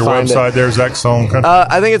place to find it. On your website, there's Zach Stone.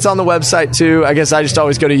 I think it's on the website too. I guess I just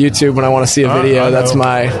always go to YouTube when I want to see a video. That's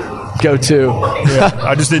my go-to. Yeah,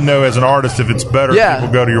 I just didn't know as an artist if it's better if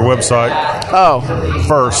people go to your website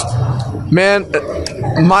first. Man,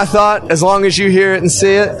 my thought, as long as you hear it and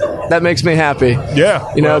see it, that makes me happy.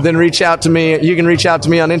 Yeah. You know, then reach out to me. You can reach out to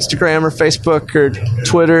me on Instagram or Facebook or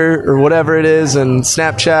Twitter or whatever it is, and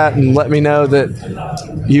Snapchat, and let me know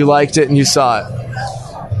that you liked it and you saw it.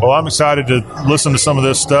 Well, I'm excited to listen to some of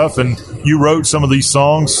this stuff, and you wrote some of these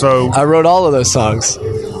songs, so... I wrote all of those songs.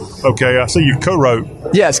 Okay, I see you co-wrote.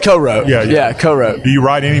 Yes, co-wrote. Yeah, co-wrote. Do you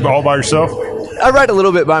write any all by yourself? I write a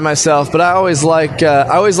little bit by myself, but I always like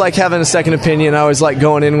having a second opinion. I always like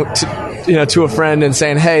going in to a friend and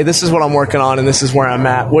saying, "Hey, this is what I'm working on, and this is where I'm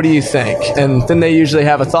at. What do you think?" And then they usually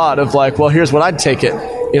have a thought of like, "Well, here's what I'd take it.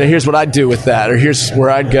 Here's what I'd do with that, or here's where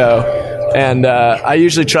I'd go." And I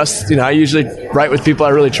usually trust. I usually write with people I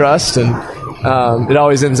really trust, and it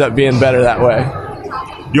always ends up being better that way.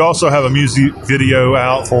 You also have a music video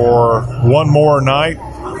out for One More Night,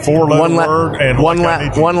 4-letter word, and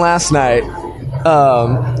One Last Night.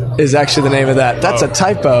 Is actually the name of that. That's a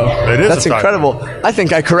typo. It is. That's incredible. I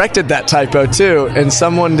think I corrected that typo too, and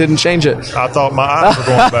someone didn't change it. I thought my eyes were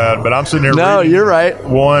going bad, but I'm sitting here. No, you're right.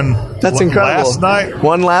 That's incredible. Last night.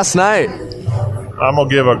 One Last Night. I'm gonna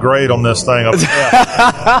give a grade on this thing.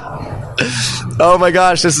 Oh my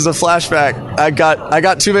gosh, this is a flashback. I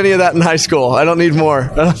got too many of that in high school. I don't need more.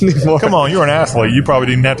 Come on, you're an athlete. You probably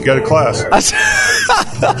didn't have to go to class.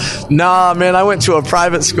 Nah, man, I went to a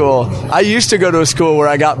private school. I used to go to a school where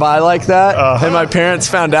I got by like that, and my parents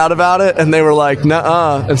found out about it, and they were like,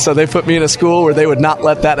 "Nuh-uh," and so they put me in a school where they would not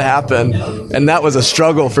let that happen, and that was a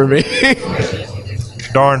struggle for me.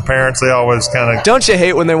 Darn parents, they always kind of... Don't you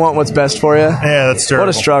hate when they want what's best for you? Yeah, that's terrible. What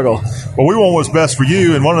a struggle. Well, we want what's best for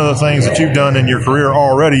you, and one of the things that you've done in your career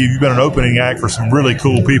already, you've been an opening act for some really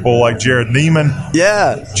cool people like Jared Neiman.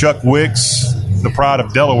 Yeah. Chuck Wicks, the pride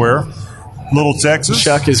of Delaware. Little Texas.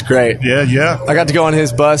 Chuck is great. Yeah. I got to go on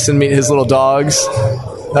his bus and meet his little dogs.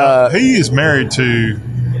 He is married to...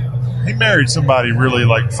 He married somebody really,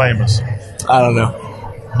 famous. I don't know.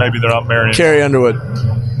 Maybe they're not married. Carrie Underwood.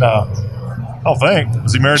 No. I don't think.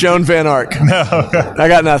 Was he married? Joan Van Ark. No. I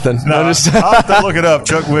got nothing. No, I'll have to look it up.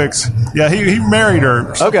 Chuck Wicks. Yeah, he married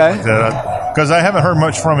her. Okay. Because I haven't heard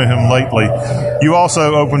much from him lately. You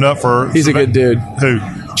also opened up for... He's a good dude. Who?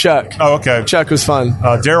 Chuck. Oh, okay. Chuck was fun.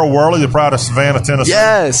 Daryl Worley, the pride of Savannah, Tennessee.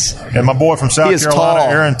 Yes. And my boy from South Carolina,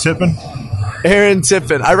 tall. Aaron Tippin. Aaron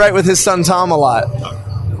Tippin. I write with his son Tom a lot.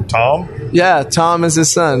 Tom? Yeah, Tom is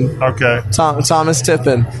his son. Okay. Thomas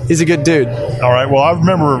Tippin. He's a good dude. All right. Well, I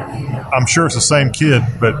remember, I'm sure it's the same kid,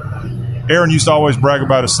 but Aaron used to always brag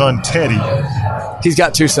about his son, Teddy. He's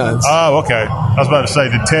got 2 sons. Oh, okay. I was about to say,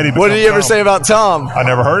 did Teddy... What did he ever say about Tom? I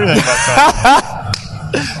never heard anything about Tom.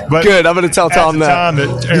 But good. I'm going to tell Tom that. At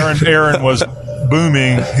the time that Aaron was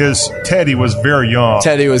booming, his Teddy was very young.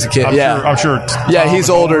 Teddy was a kid, I'm sure. Yeah, he's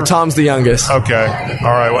older. Tom's the youngest. Okay.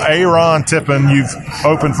 All right. Well, Aaron Tippin, you've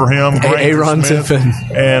opened for him. Aaron Tippin.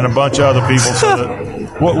 And a bunch of other people. So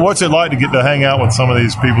that, what's it like to get to hang out with some of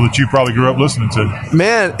these people that you probably grew up listening to?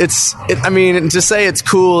 Man, to say it's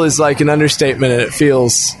cool is like an understatement, and it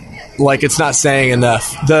feels like it's not saying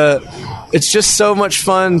enough. It's just so much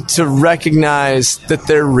fun to recognize that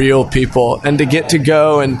they're real people and to get to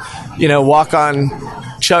go and, walk on.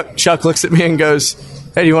 Chuck looks at me and goes,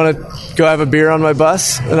 "Hey, do you want to go have a beer on my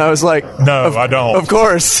bus?" And I was like, "No, I don't." Of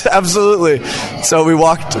course, absolutely. So we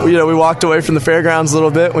walked away from the fairgrounds a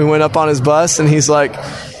little bit. We went up on his bus, and he's like,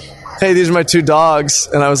 "Hey, these are my 2 dogs."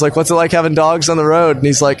 And I was like, "What's it like having dogs on the road?" And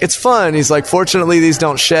he's like, "It's fun." He's like, "Fortunately, these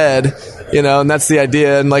don't shed." And that's the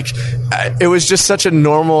idea. And like, it was just such a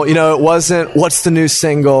normal, it wasn't what's the new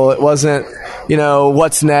single. It wasn't,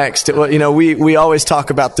 what's next. We always talk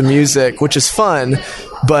about the music, which is fun,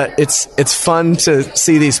 but it's fun to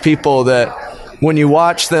see these people that when you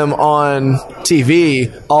watch them on TV,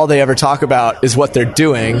 all they ever talk about is what they're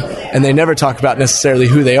doing, and they never talk about necessarily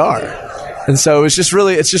who they are. And so it's just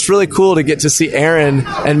really cool to get to see Aaron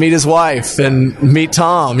and meet his wife and meet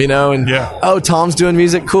Tom, oh, Tom's doing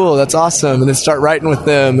music, cool, that's awesome, and then start writing with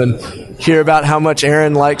them and hear about how much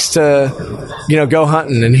Aaron likes to, go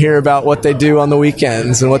hunting and hear about what they do on the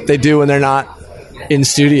weekends and what they do when they're not in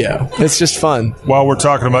studio. It's just fun. While we're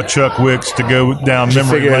talking about Chuck Wicks, to go down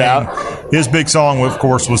memory lane, his big song, of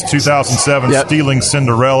course, was 2007, Stealing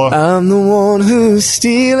Cinderella. I'm the one who's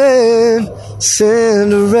stealing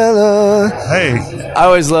Cinderella. Hey. I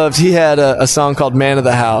always loved, he had a song called Man of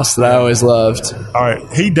the House that I always loved. All right.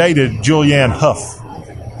 He dated Julianne Hough.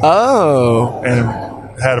 Oh. And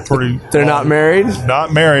had a pretty... They're not married?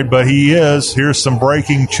 Not married, but he is. Here's some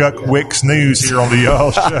breaking Chuck Wicks news here on the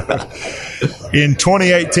Y'all Show. In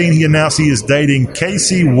 2018, he announced he is dating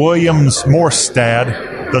Casey Williams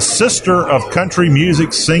Morstad, the sister of country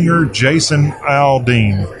music singer Jason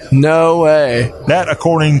Aldean. No way. That,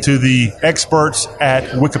 according to the experts at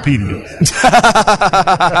Wikipedia.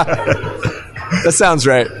 That sounds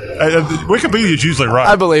right. Wikipedia is usually right.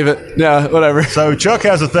 I believe it. Yeah, whatever. So Chuck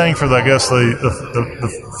has a thing for, I guess,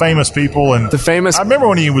 the famous people and the famous. I remember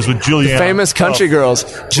when he was with Julianne. The famous country girls,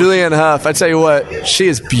 Julianne Hough. I tell you what, she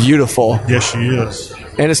is beautiful. Yes, she is.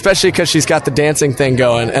 And especially because she's got the dancing thing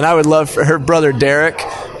going. And I would love for her brother Derek.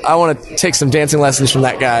 I want to take some dancing lessons from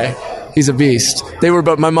that guy. He's a beast.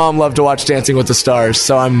 But my mom loved to watch Dancing with the Stars,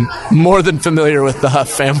 so I'm more than familiar with the Huff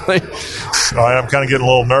family. All right, I'm kind of getting a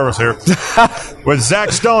little nervous here. With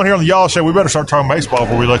Zach Stone here on the Y'all Show, we better start talking baseball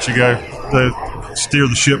before we let you go to steer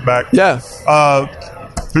the ship back. Yeah.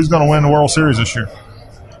 Who's going to win the World Series this year?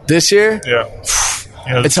 This year? Yeah.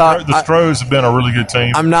 It's hard. The Stros have been a really good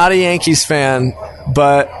team. I'm not a Yankees fan,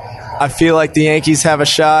 but I feel like the Yankees have a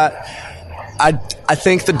shot. I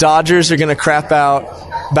think the Dodgers are going to crap out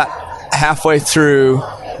about halfway through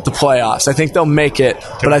the playoffs. I think they'll make it,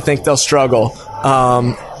 but I think they'll struggle.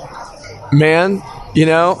 I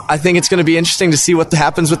think it's going to be interesting to see what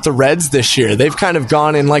happens with the Reds this year. They've kind of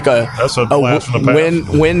gone in like a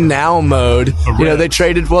win now mode. They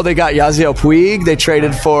traded. Well, they got Yasiel Puig. They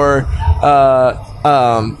traded for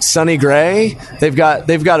Sonny Gray. They've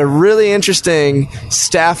got a really interesting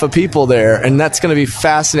staff of people there, and that's going to be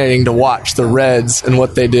fascinating to watch the Reds and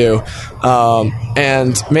what they do.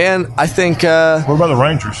 I think. What about the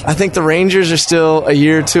Rangers? I think the Rangers are still a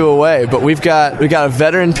year or two away, but we've got a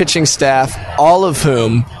veteran pitching staff, all of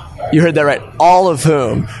whom. You heard that right. All of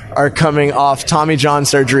whom are coming off Tommy John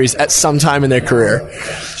surgeries at some time in their career.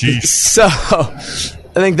 Jeez. So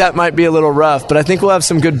I think that might be a little rough, but I think we'll have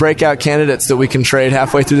some good breakout candidates that we can trade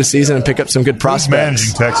halfway through the season and pick up some good prospects.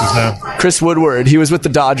 Who's managing Texas now? Chris Woodward. He was with the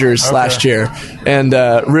Dodgers last year. And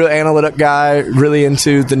real analytic guy, really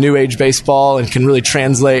into the new age baseball and can really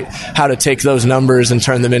translate how to take those numbers and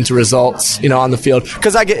turn them into results, on the field.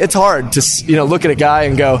 Because it's hard to, look at a guy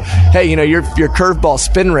and go, hey, your curveball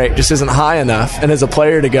spin rate just isn't high enough. And as a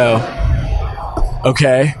player to go,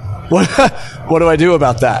 okay, what do I do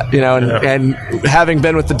about that? And having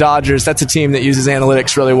been with the Dodgers, that's a team that uses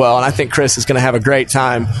analytics really well. And I think Chris is going to have a great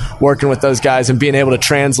time working with those guys and being able to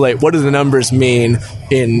translate what do the numbers mean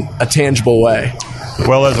in a tangible way.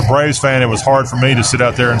 Well, as a Braves fan, it was hard for me to sit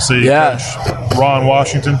out there and see Coach Ron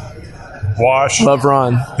Washington. Love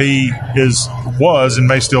Ron. He was and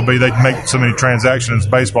may still be. They make so many transactions in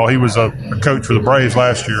baseball. He was a coach for the Braves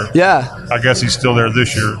last year. Yeah. I guess he's still there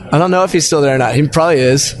this year. I don't know if he's still there or not. He probably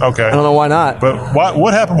is. Okay. I don't know why not. But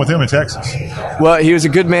what happened with him in Texas? Well, he was a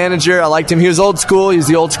good manager. I liked him. He was old school. He was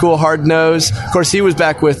the old school hard nose. Of course, he was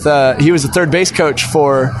back with he was the third base coach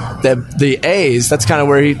for the A's. That's kind of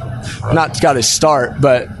where he not got his start,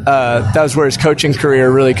 but that was where his coaching career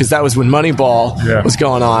really, because that was when Moneyball was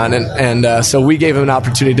going on, and so we gave him an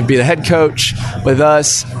opportunity to be the head coach with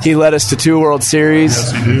us. He led us to 2 World Series.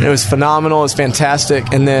 Yes, he did. It was phenomenal. It was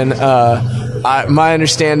fantastic. And then my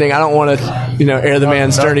understanding, I don't want to, air the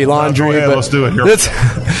man's dirty laundry. Go ahead, but let's do it here.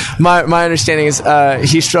 My understanding is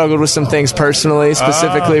he struggled with some things personally,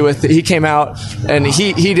 specifically with he came out and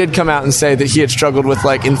he did come out and say that he had struggled with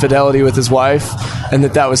like infidelity with his wife, and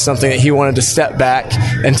that was something that he wanted to step back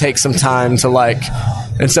and take some time to like.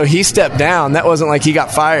 And so he stepped down. That wasn't like he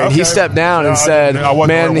got fired. Okay. He stepped down and said,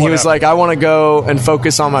 man, he was like, I want to go and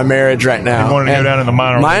focus on my marriage right now. He wanted to go down in the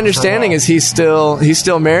minor. My understanding is he's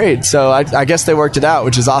still married. So I guess they worked it out,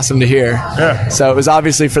 which is awesome to hear. Yeah. So it was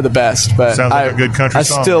obviously for the best. But sounds like a good country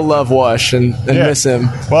song. I still love Wash and miss him.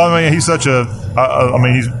 Well, I mean, he's such a,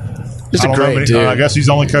 he's just a great dude. I guess he's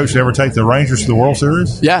the only coach to ever take the Rangers to the World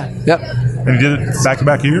Series. Yeah. Yep. And he did it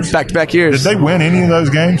back-to-back years? Back-to-back years. Did they win any of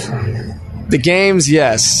those games? The games,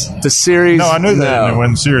 yes. The series, no. I knew they didn't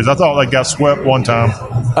win the series. I thought they got swept one time.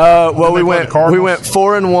 Well, we went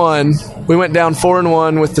 4-1. We went down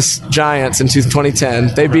 4-1 with the Giants in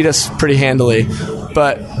 2010. They beat us pretty handily.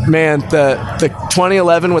 But man, the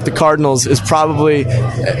 2011 with the Cardinals is probably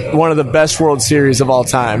one of the best World Series of all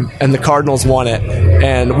time, and the Cardinals won it.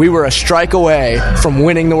 And we were a strike away from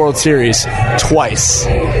winning the World Series twice.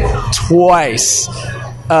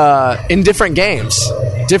 In different games.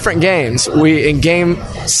 In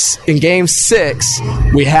game 6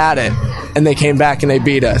 we had it, and they came back and they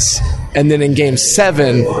beat us. And then in game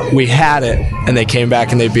 7 we had it, and they came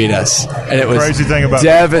back and they beat us. And it was crazy thing about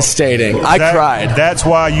devastating. I cried. That's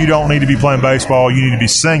why you don't need to be playing baseball. You need to be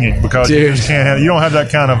singing, because you just can't. You don't have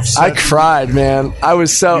that kind of. I cried, man. I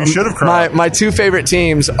was so. You should have cried. My two favorite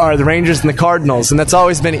teams are the Rangers and the Cardinals, and that's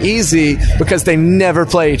always been easy because they never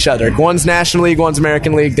play each other. One's National League, one's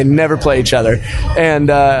American League. They never play each other, and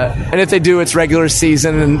if they do, it's regular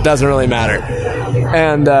season and it doesn't really matter.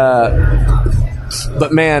 And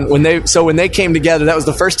but man, when they came together, that was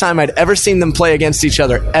the first time I'd ever seen them play against each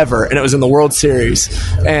other ever, and it was in the World Series.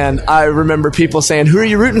 And I remember people saying, "Who are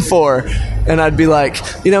you rooting for?" And I'd be like,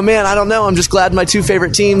 man, I don't know. I'm just glad my two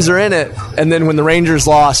favorite teams are in it. And then when the Rangers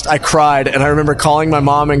lost, I cried, and I remember calling my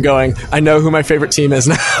mom and going, "I know who my favorite team is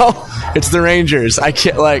now. It's the Rangers. I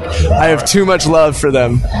can't I have too much love for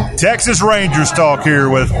them." Texas Rangers talk here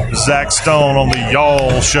with Zach Stone on the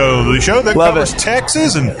Y'all Show, the show that covers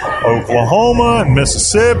Texas and Oklahoma and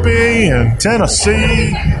Mississippi and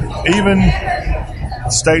Tennessee, even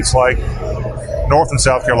states like North and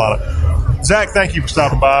South Carolina. Zach, thank you for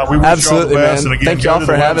stopping by. We wish you all the best. Man. And again, thank y'all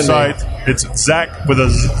for having me. It's Zach with a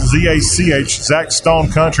Z-A-C-H,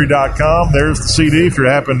 ZachStoneCountry.com. There's the CD if you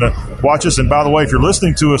happen to watch us. And by the way, if you're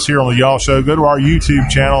listening to us here on the Y'all Show, go to our YouTube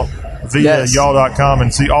channel via y'all.com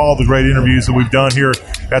and see all the great interviews that we've done here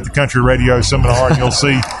at the Country Radio Seminar. And you'll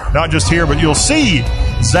see, not just here, but you'll see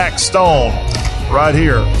Zach Stone right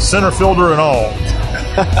here, center fielder and all.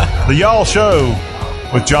 The Y'all Show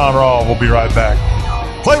with John Rawl. We'll be right back.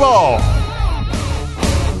 Play ball!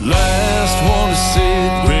 Last one to see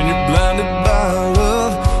it when you're blinded by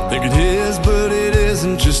love. Think it is, but it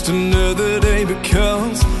isn't, just another day,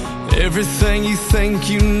 because everything you think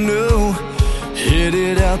you know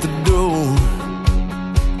headed out the door.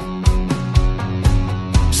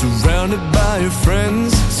 Surrounded by your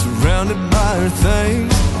friends, surrounded by your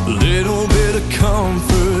things, a little bit of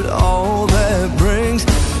comfort, all that brings.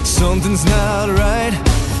 Something's not right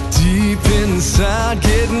deep inside,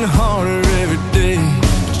 getting harder every day.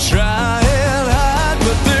 Try and hide,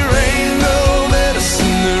 but there ain't no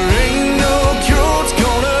medicine, there ain't no cure. It's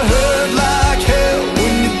gonna hurt like hell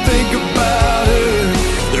when you think about her.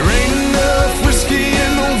 There ain't enough whiskey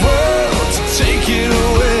in the world to take it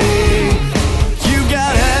away. You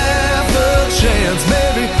got half a chance,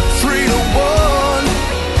 maybe 3-1.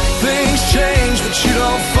 Things change, but you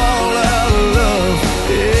don't fall out of love.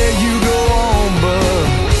 Yeah, you go on, but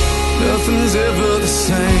nothing's ever the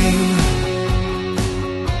same.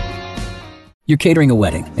 You're catering a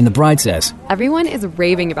wedding, and the bride says, Everyone is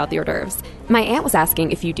raving about the hors d'oeuvres. My aunt was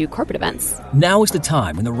asking if you do corporate events. Now is the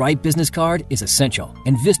time when the right business card is essential,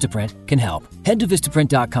 and Vistaprint can help. Head to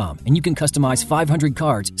Vistaprint.com, and you can customize 500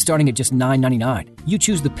 cards starting at just $9.99. You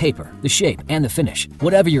choose the paper, the shape, and the finish.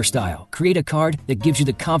 Whatever your style, create a card that gives you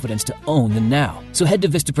the confidence to own the now. So head to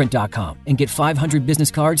Vistaprint.com and get 500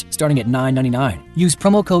 business cards starting at $9.99. Use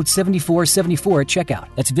promo code 7474 at checkout.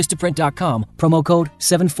 That's Vistaprint.com, promo code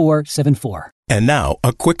 7474. And now,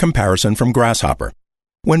 a quick comparison from Grasshopper.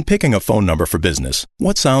 When picking a phone number for business,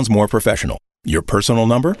 what sounds more professional? Your personal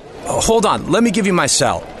number? Hold on, let me give you my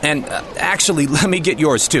cell. And actually, let me get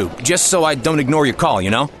yours too, just so I don't ignore your call,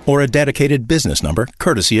 Or a dedicated business number,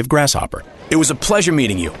 courtesy of Grasshopper. It was a pleasure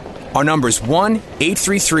meeting you. Our number is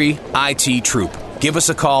 1-833-IT-TROOP. Give us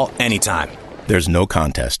a call anytime. There's no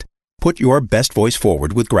contest. Put your best voice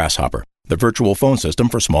forward with Grasshopper, the virtual phone system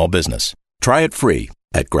for small business. Try it free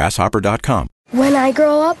at grasshopper.com. When I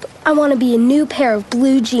grow up, I want to be a new pair of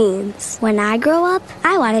blue jeans. When I grow up,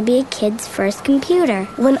 I want to be a kid's first computer.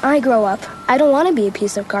 When I grow up, I don't want to be a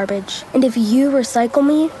piece of garbage. And if you recycle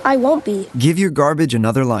me, I won't be. Give your garbage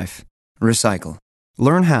another life. Recycle.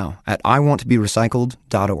 Learn how at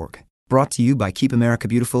iwanttoberecycled.org. Brought to you by Keep America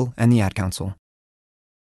Beautiful and the Ad Council.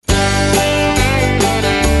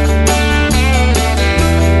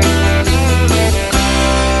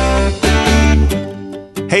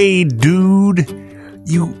 Hey, dude,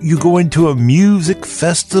 you going to a music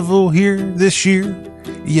festival here this year?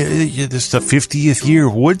 Yeah, this is the 50th year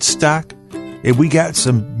of Woodstock, and we got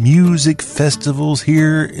some music festivals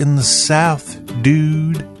here in the South,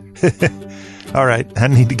 dude. All right, I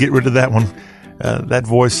need to get rid of that one. That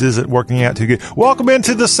voice isn't working out too good. Welcome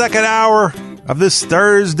into the second hour of this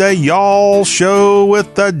Thursday Y'all Show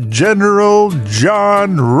with the General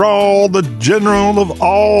John Rawl, the general of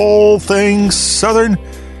all things Southern,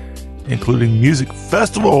 including music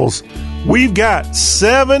festivals. We've got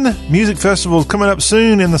 7 music festivals coming up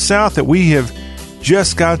soon in the South that we have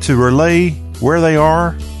just got to relay where they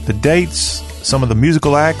are, the dates, some of the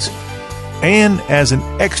musical acts, and as an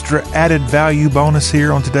extra added value bonus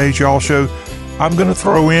here on today's Y'all Show, I'm going to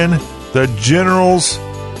throw in the General's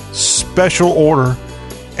special order,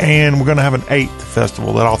 and we're going to have an 8th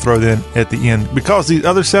festival that I'll throw in at the end, because these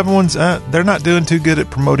other 7 ones, they're not doing too good at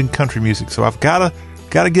promoting country music, so I've got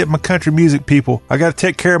to get my country music people. I got to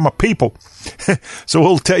take care of my people. So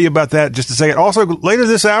we'll tell you about that in just a second. Also, later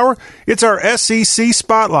this hour, it's our SEC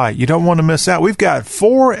Spotlight. You don't want to miss out. We've got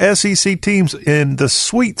 4 SEC teams in the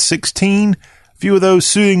Sweet 16. A few of those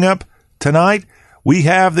suiting up tonight. We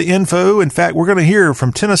have the info. In fact, we're going to hear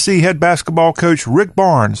from Tennessee head basketball coach Rick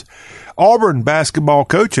Barnes, Auburn basketball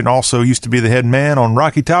coach and also used to be the head man on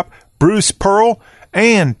Rocky Top, Bruce Pearl,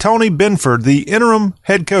 and Tony Benford, the interim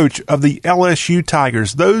head coach of the LSU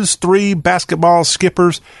Tigers. Those 3 basketball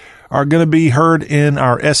skippers are going to be heard in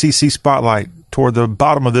our SEC Spotlight toward the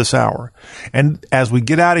bottom of this hour. And as we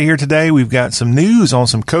get out of here today, we've got some news on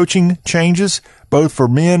some coaching changes, both for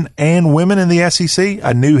men and women in the SEC,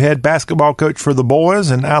 a new head basketball coach for the boys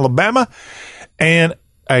in Alabama, and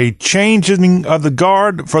a changing of the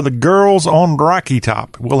guard for the girls on Rocky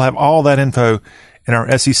Top. We'll have all that info in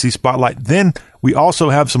our SEC Spotlight. Then we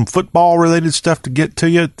also have some football-related stuff to get to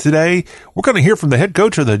you today. We're going to hear from the head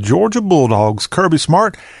coach of the Georgia Bulldogs, Kirby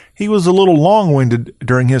Smart. He was a little long-winded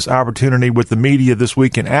during his opportunity with the media this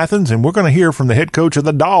week in Athens, and we're going to hear from the head coach of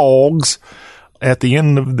the Dogs at the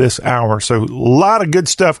end of this hour. So a lot of good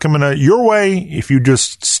stuff coming your way if you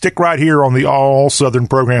just stick right here on the All Southern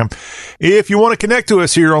program. If you want to connect to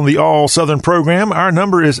us here on the All Southern program, our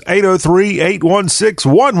number is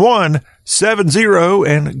 803-816-1170,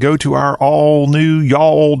 and go to our all-new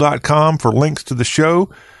y'all.com for links to the show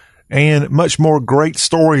and much more great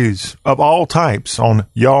stories of all types on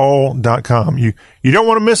y'all.com. You don't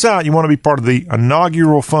want to miss out. You want to be part of the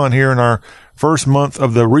inaugural fun here in our first month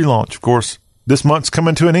of the relaunch. Of course, this month's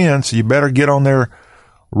coming to an end, so you better get on there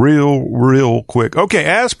real quick. Okay,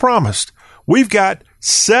 as promised, we've got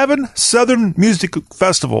 7 Southern music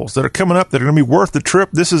festivals that are coming up that are going to be worth the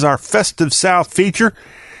trip. This is our Festive South feature,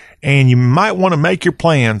 and you might want to make your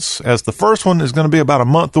plans, as the first one is going to be about a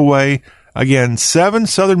month away. Again, 7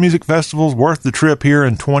 Southern music festivals worth the trip here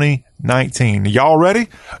in 2019. Y'all ready?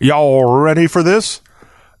 Y'all ready for this?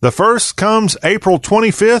 The first comes April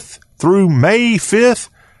 25th through May 5th.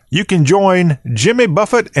 You can join Jimmy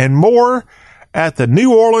Buffett and more at the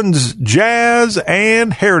New Orleans Jazz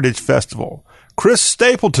and Heritage Festival. Chris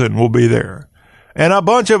Stapleton will be there, and a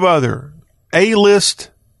bunch of other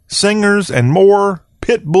A-list singers and more.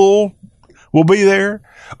 Pitbull will be there.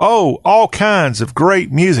 Oh, all kinds of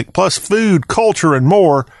great music, plus food, culture, and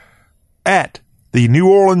more at the New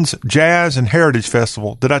Orleans Jazz and Heritage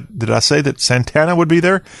Festival. Did I say that Santana would be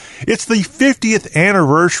there? It's the 50th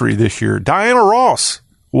anniversary this year. Diana Ross.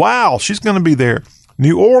 Wow, she's going to be there.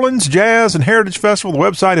 New Orleans Jazz and Heritage Festival. The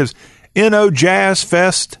website is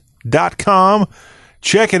nojazzfest.com.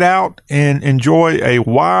 Check it out and enjoy a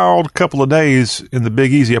wild couple of days in the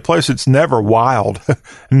Big Easy, a place that's never wild.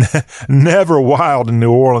 Never wild in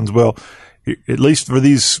New Orleans. Well, at least for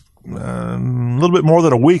these a little bit more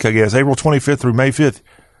than a week, I guess, April 25th through May 5th.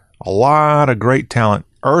 A lot of great talent.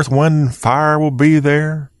 Earth, Wind, Fire will be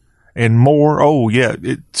there. And more. Oh yeah,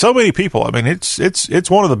 so many people. I mean, it's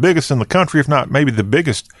one of the biggest in the country, if not maybe the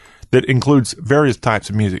biggest, that includes various types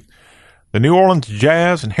of music. The New Orleans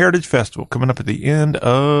Jazz and Heritage Festival coming up at the end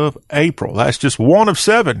of April. That's just one of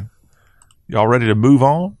 7. Y'all ready to move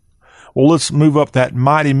on? Well, let's move up that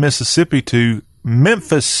mighty Mississippi to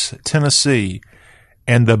Memphis, Tennessee,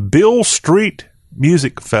 and the Bill Street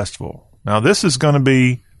Music Festival. Now, this is going to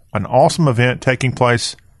be an awesome event taking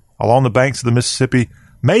place along the banks of the Mississippi,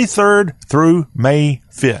 May 3rd through May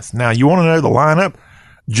 5th. Now, you want to know the lineup?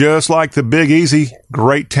 Just like the Big Easy,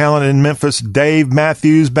 great talent in Memphis. Dave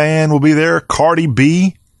Matthews Band will be there. Cardi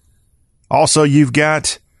B. Also, you've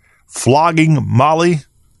got Flogging Molly,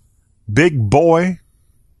 Big Boy,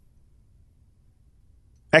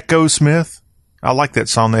 Echo Smith. I like that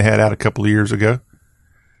song they had out a couple of years ago.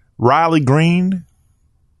 Riley Green,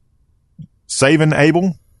 Savin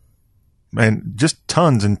Abel, and just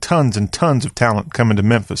tons and tons and tons of talent coming to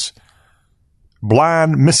Memphis.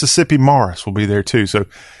 Blind Mississippi Morris will be there too. So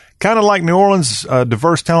kind of like New Orleans,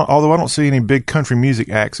 diverse talent, although I don't see any big country music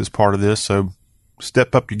acts as part of this. So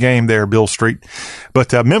step up your game there, Bill Street.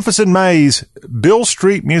 But Memphis in May's Bill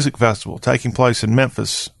Street Music Festival taking place in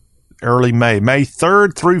Memphis early May, May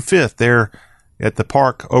 3rd through 5th there at the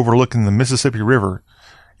park overlooking the Mississippi River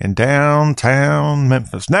in downtown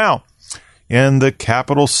Memphis. Now, in the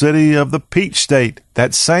capital city of the Peach State,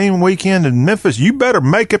 that same weekend in Memphis, you better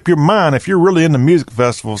make up your mind if you're really into music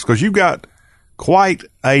festivals, because you've got quite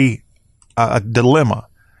a dilemma,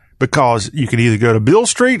 because you can either go to Bill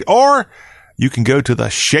Street or you can go to the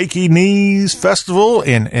Shaky Knees Festival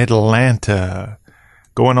in Atlanta,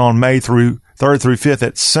 going on May 3rd through 5th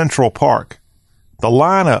at Central Park. The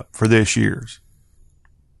lineup for this year's,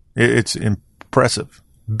 it's impressive.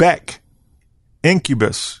 Beck,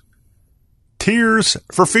 Incubus, Tears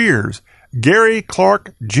for Fears, Gary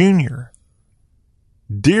Clark Jr.,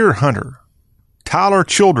 Deer Hunter, Tyler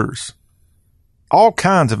Childers, all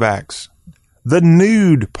kinds of acts. The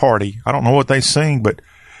Nude Party. I don't know what they sing, but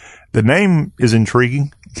the name is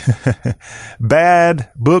intriguing.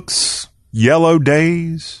 Bad Books, Yellow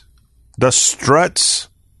Days, The Struts.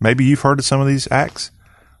 Maybe you've heard of some of these acts.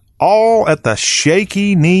 All at the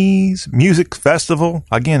Shaky Knees Music Festival,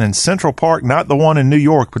 again in Central Park, not the one in New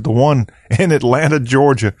York, but the one in Atlanta,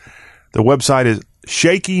 Georgia. The website is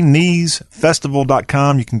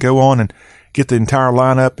shakykneesfestival.com. You can go on and get the entire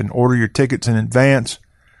lineup and order your tickets in advance.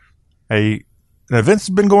 An event's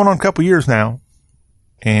been going on a couple years now,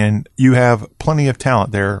 and you have plenty of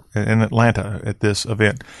talent there in Atlanta at this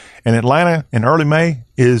event. And Atlanta in early May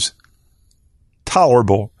is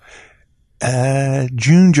tolerable.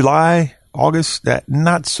 June, July, August,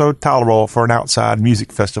 not so tolerable for an outside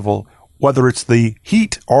music festival, whether it's the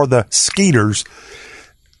heat or the skeeters.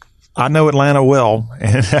 I know Atlanta well,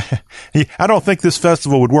 and I don't think this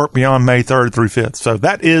festival would work beyond May 3rd through 5th. So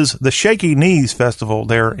that is the Shaky Knees Festival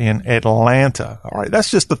there in Atlanta. All right, that's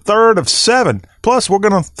just the third of 7. Plus, we're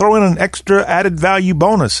going to throw in an extra added value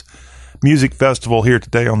bonus music festival here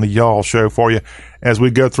today on the Y'all Show for you as we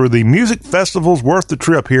go through the music festivals worth the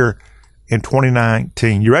trip here in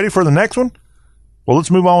 2019. You ready for the next one? Well, let's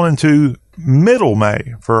move on into middle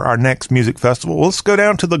May for our next music festival. Let's go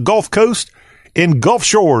down to the Gulf Coast in Gulf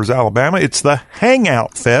Shores, Alabama. It's the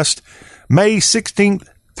Hangout Fest, May 16th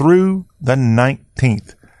through the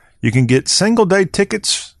 19th. You can get single-day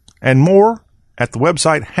tickets and more at the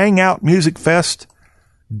website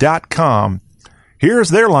hangoutmusicfest.com. Here's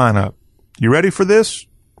their lineup. You ready for this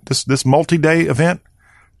multi-day event?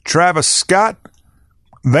 Travis Scott,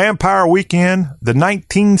 Vampire Weekend, the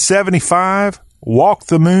 1975, Walk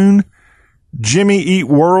the Moon, Jimmy Eat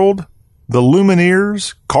World, the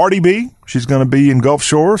Lumineers, Cardi B, she's going to be in Gulf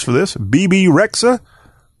Shores for this, BB Rexha,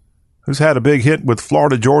 who's had a big hit with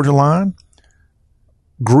Florida Georgia Line,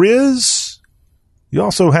 Grizz, you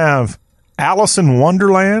also have Alice in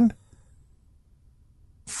Wonderland,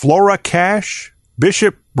 Flora Cash,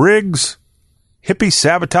 Bishop Briggs, Hippie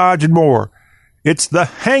Sabotage, and more. It's the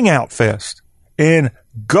Hangout Fest in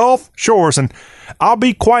Gulf Shores, and I'll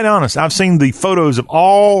be quite honest, I've seen the photos of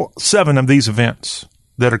all 7 of these events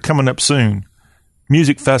that are coming up soon.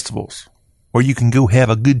 Music festivals where you can go have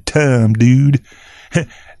a good time, dude.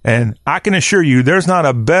 And I can assure you there's not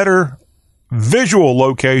a better visual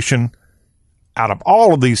location out of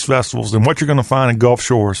all of these festivals than what you're going to find in Gulf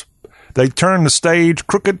Shores. They turn the stage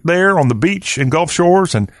crooked there on the beach in Gulf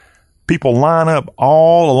Shores, and people line up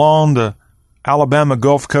all along the Alabama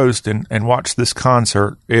Gulf Coast and watch this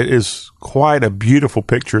concert. It is quite a beautiful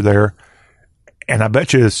picture there, and I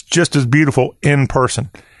bet you it's just as beautiful in person.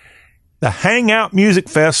 The Hangout Music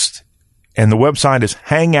Fest, and the website is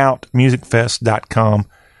hangoutmusicfest.com,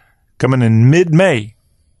 coming in mid-May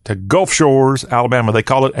to Gulf Shores, Alabama. They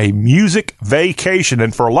call it a music vacation,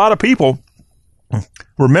 and for a lot of people,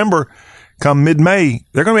 remember, come mid-May,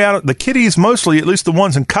 they're going to be out. The kiddies, mostly, at least the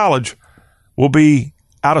ones in college, will be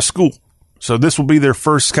out of school. So this will be their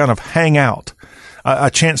first kind of hangout, a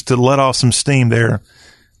chance to let off some steam there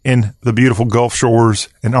in the beautiful Gulf Shores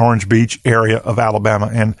and Orange Beach area of Alabama.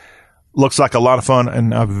 And looks like a lot of fun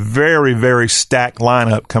and a very, very stacked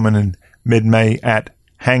lineup coming in mid-May at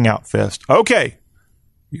Hangout Fest. Okay.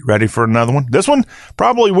 You ready for another one? This one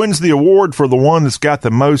probably wins the award for the one that's got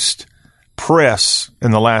the most press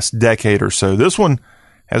in the last decade or so. This one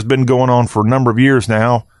has been going on for a number of years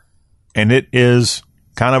now, and it is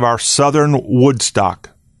kind of our Southern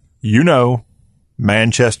Woodstock. You know,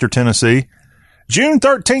 Manchester, Tennessee. June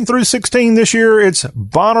 13th through 16th this year, it's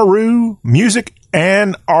Bonnaroo Music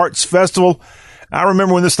and Arts Festival. I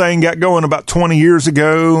remember when this thing got going about 20 years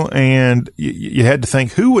ago, and you had to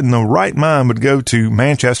think, who in the right mind would go to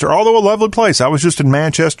Manchester? Although a lovely place. I was just in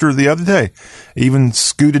Manchester the other day. Even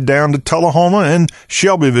scooted down to Tullahoma and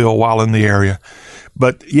Shelbyville while in the area.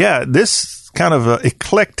 But yeah, this kind of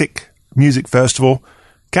eclectic music festival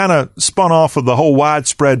kind of spun off of the whole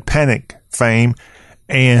Widespread Panic fame,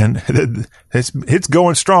 and it's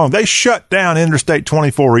going strong. They shut down Interstate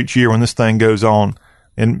 24 each year when this thing goes on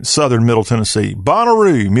in southern Middle Tennessee.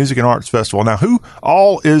 Bonnaroo Music and Arts Festival. Now, who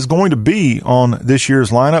all is going to be on this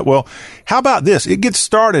year's lineup? Well, how about this? It gets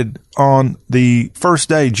started on the first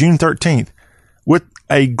day, June 13th, with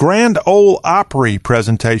a Grand Ole Opry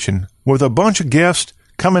presentation with a bunch of guests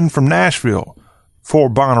coming from Nashville for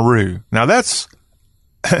Bonnaroo. Now, that's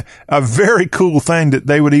a very cool thing that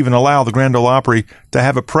they would even allow the Grand Ole Opry to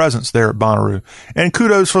have a presence there at Bonnaroo. And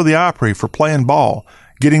kudos for the Opry for playing ball,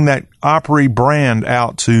 getting that Opry brand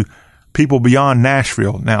out to people beyond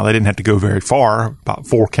Nashville. Now, they didn't have to go very far, about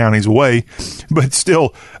 4 counties away, but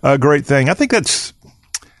still a great thing. I think I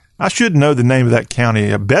should know the name of that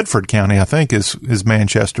county. Bedford County, I think, is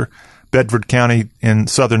Manchester. Bedford County in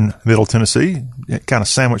southern Middle Tennessee, kind of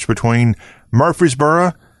sandwiched between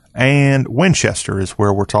Murfreesboro and Winchester is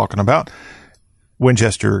where we're talking about.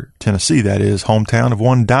 Winchester, Tennessee, that is, hometown of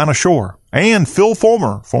one Dinah Shore. And Phil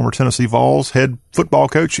Fulmer, former Tennessee Vols head football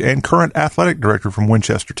coach and current athletic director from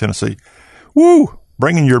Winchester, Tennessee. Woo!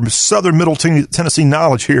 Bringing your southern Middle Tennessee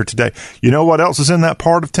knowledge here today. You know what else is in that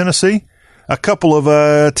part of Tennessee? A couple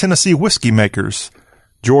of Tennessee whiskey makers.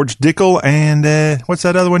 George Dickel and what's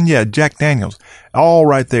that other one? Yeah, Jack Daniels. All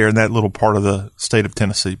right there in that little part of the state of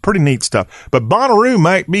Tennessee. Pretty neat stuff. But Bonnaroo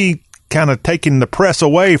might be kind of taking the press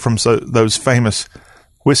away from those famous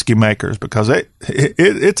whiskey makers because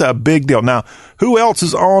it's a big deal. Now, who else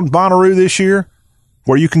is on Bonnaroo this year?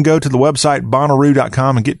 Where you can go to the website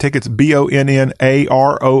Bonnaroo.com and get tickets,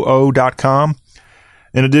 BONNAROO.com.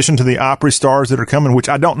 In addition to the Opry stars that are coming, which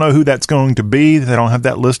I don't know who that's going to be. They don't have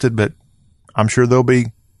that listed, but I'm sure there'll be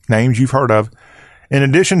names you've heard of. In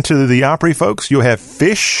addition to the Opry folks, you'll have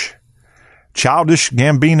Fish. Childish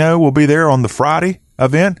Gambino will be there on the Friday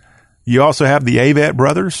event. You also have the Avett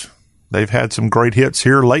Brothers. They've had some great hits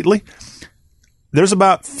here lately. There's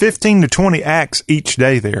about 15 to 20 acts each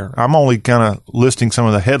day there. I'm only kind of listing some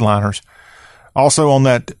of the headliners. Also on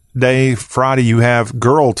that day, Friday, you have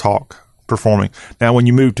Girl Talk performing. Now, when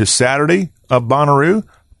you move to Saturday of Bonnaroo,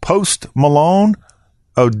 Post Malone,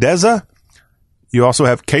 Odessa. You also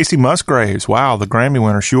have Casey Musgraves. Wow, the Grammy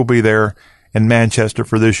winner. She'll be there in Manchester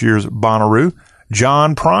for this year's Bonnaroo.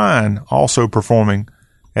 John Prine also performing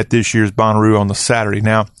at this year's Bonnaroo on the Saturday.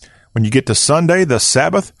 Now, when you get to Sunday, the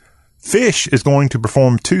Sabbath, Fish is going to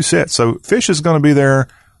perform 2 sets. So Fish is going to be there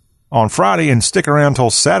on Friday and stick around till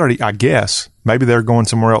Saturday, I guess. Maybe they're going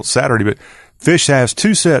somewhere else Saturday, but Fish has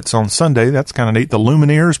 2 sets on Sunday. That's kind of neat. The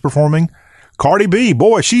Lumineers performing. Cardi B,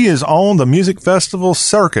 boy, she is on the music festival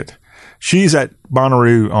circuit. She's at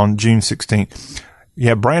Bonnaroo on June 16th. You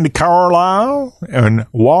have Brandy Carlisle and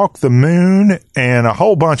Walk the Moon and a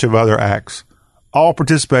whole bunch of other acts all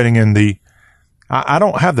participating in the, I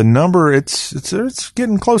don't have the number. It's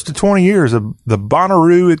getting close to 20 years of the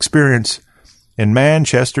Bonnaroo experience in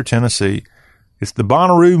Manchester, Tennessee. It's the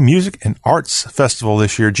Bonnaroo Music and Arts Festival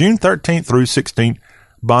this year, June 13th through 16th.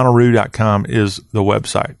 Bonnaroo.com is the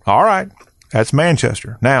website. All right. That's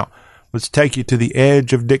Manchester. Now, let's take you to the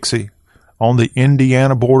edge of Dixie on the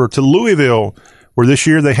Indiana border to Louisville, where this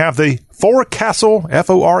year they have the Forecastle,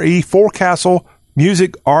 F-O-R-E, Forecastle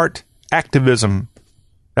Music Art Activism.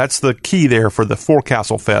 That's the key there for the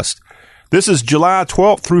Forecastle Fest. This is July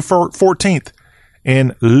 12th through 14th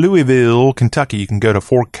in Louisville, Kentucky. You can go to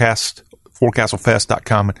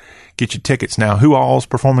forecastlefest.com and get your tickets. Now, who all is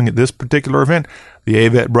performing at this particular event? The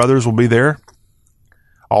Avett Brothers will be there.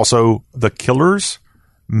 Also, The Killers,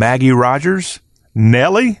 Maggie Rogers,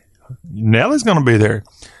 Nelly. Nelly's going to be there.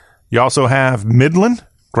 You also have Midland,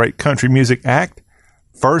 great country music act.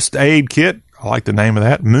 First Aid Kit, I like the name of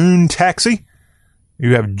that. Moon Taxi.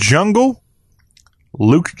 You have Jungle.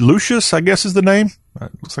 Lucius, I guess is the name.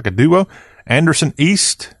 Looks like a duo. Anderson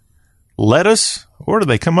East. Lettuce. Where do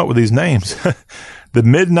they come up with these names? The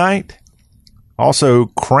Midnight. Also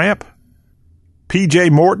Cramp. P.J.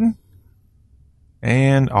 Morton,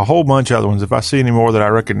 and a whole bunch of other ones. If I see any more that I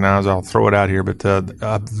recognize, I'll throw it out here. But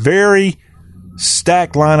a very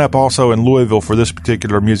stacked lineup also in Louisville for this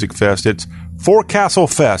particular music fest. It's Forecastle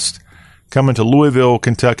Fest coming to Louisville,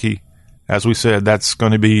 Kentucky. As we said, that's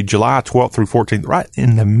going to be July 12th through 14th, right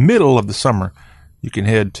in the middle of the summer. You can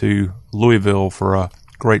head to Louisville for a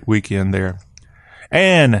great weekend there.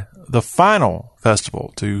 And the final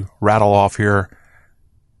festival to rattle off here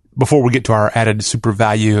before we get to our added super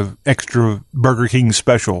value of extra Burger King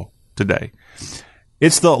special today.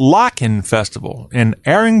 It's the Lock-In Festival in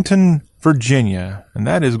Arrington, Virginia, and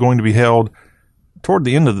that is going to be held toward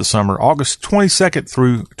the end of the summer, August 22nd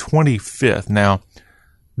through 25th. Now,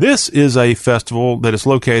 this is a festival that is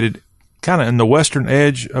located kind of in the western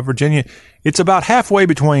edge of Virginia. It's about halfway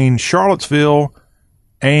between Charlottesville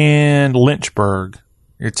and Lynchburg.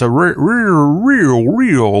 It's a real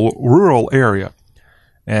rural area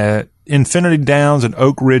at Infinity Downs and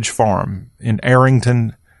Oak Ridge Farm in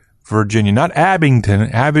Arrington, Virginia. Not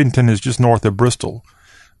Abington. Abington is just north of Bristol.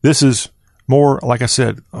 This is more, like I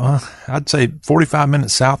said, I'd say 45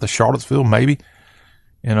 minutes south of Charlottesville, maybe,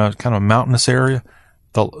 in a kind of mountainous area.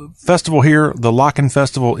 The festival here, the Lock-In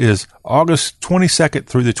Festival, is August 22nd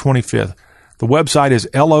through the 25th. The website is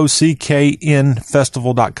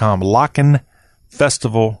locknfestival.com,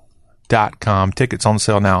 locknfestival.com. Tickets on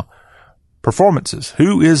sale now. Performances.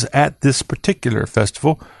 Who is at this particular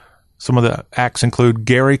festival? Some of the acts include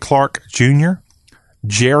Gary Clark Jr.,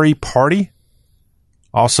 Jerry Party.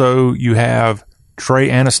 Also, you have Trey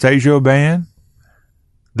Anastasio Band,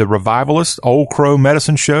 the Revivalist, Old Crow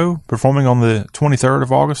Medicine Show, performing on the 23rd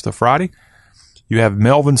of August, the Friday. You have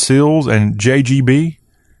Melvin Seals and JGB,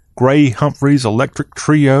 Gray Humphreys Electric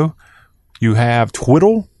Trio. You have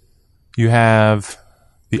Twiddle. You have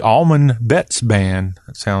the Allman Betts Band.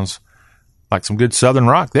 That sounds like some good Southern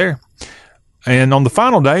rock there. And on the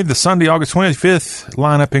final day, the Sunday, August 25th,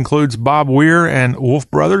 lineup includes Bob Weir and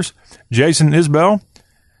Wolf Brothers, Jason Isbell.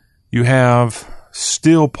 You have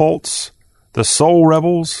Steel Pulse, the Soul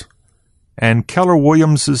Rebels, and Keller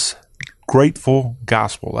Williams' Grateful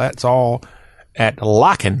Gospel. That's all at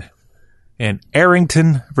Lock-In in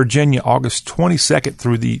Arrington, Virginia, August 22nd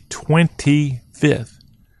through the 25th.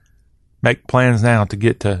 Make plans now to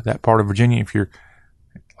get to that part of Virginia. If you're,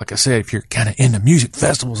 like I said, if you're kind of into music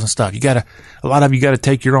festivals and stuff, a lot of you got to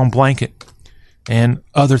take your own blanket and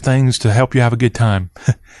other things to help you have a good time.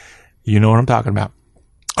 You know what I'm talking about.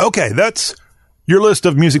 Okay, that's your list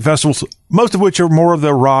of music festivals, most of which are more of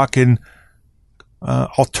the rock and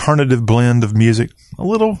alternative blend of music, a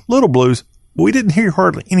little blues. But we didn't hear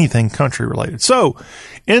hardly anything country related. So,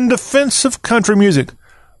 in defense of country music,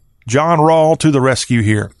 John Rawl to the rescue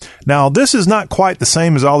here. Now, this is not quite the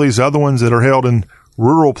same as all these other ones that are held in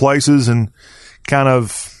rural places and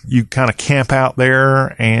you camp out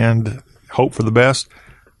there and hope for the best.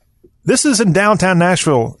 This is in downtown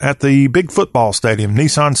Nashville at the big football stadium,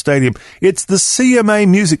 Nissan Stadium. It's the CMA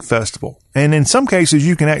Music Festival. And in some cases,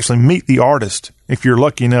 you can actually meet the artist if you're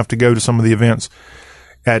lucky enough to go to some of the events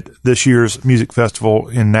at this year's music festival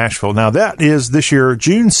in Nashville. Now, that is this year,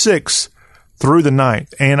 June 6th through the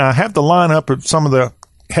 9th. And I have the lineup of some of the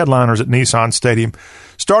headliners at Nissan Stadium.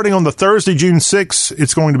 Starting on the Thursday, June 6th,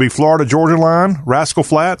 it's going to be Florida Georgia Line, Rascal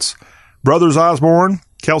Flatts, Brothers Osborne,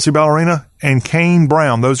 Kelsey Ballerina, and Kane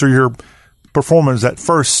Brown. Those are your performers that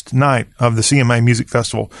first night of the CMA Music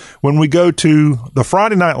Festival. When we go to the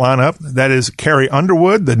Friday night lineup, that is Carrie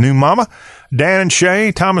Underwood, the New Mama, Dan and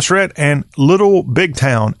Shay, Thomas Rhett, and Little Big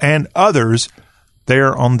Town, and others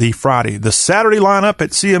there on the Friday. The Saturday lineup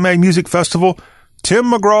at CMA Music Festival, Tim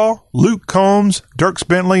McGraw, Luke Combs, Dierks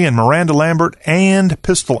Bentley, and Miranda Lambert, and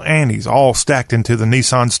Pistol Annie's, all stacked into the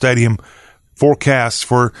Nissan Stadium forecast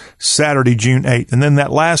for Saturday, June 8th. And then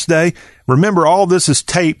that last day, remember, all this is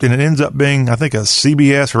taped, and it ends up being, I think, a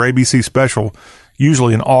CBS or ABC special,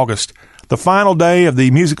 usually in August. The final day of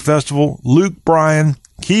the music festival, Luke Bryan,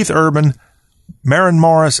 Keith Urban, Maren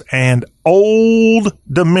Morris, and Old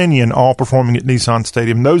Dominion all performing at Nissan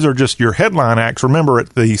Stadium. Those are just your headline acts. Remember, at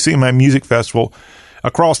the CMA Music Festival,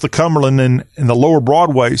 across the Cumberland and in the lower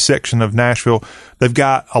Broadway section of Nashville, they've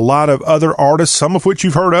got a lot of other artists, some of which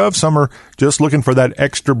you've heard of. Some are just looking for that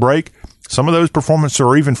extra break. Some of those performances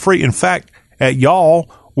are even free. In fact, at Y'all,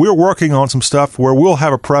 we're working on some stuff where we'll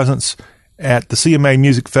have a presence at the CMA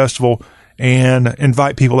Music Festival and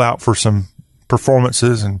invite people out for some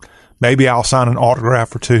performances, and maybe I'll sign an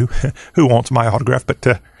autograph or two. Who wants my autograph?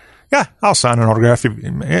 But, Yeah, I'll sign an autograph,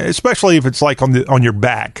 especially if it's like on your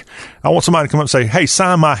back. I want somebody to come up and say, hey,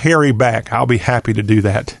 sign my hairy back. I'll be happy to do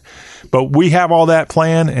that. But we have all that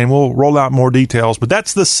planned, and we'll roll out more details. But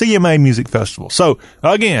that's the CMA Music Festival. So,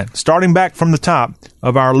 again, starting back from the top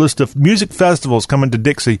of our list of music festivals coming to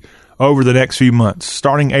Dixie over the next few months.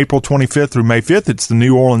 Starting April 25th through May 5th, it's the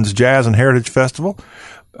New Orleans Jazz and Heritage Festival.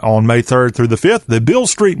 On May 3rd through the 5th, the Beale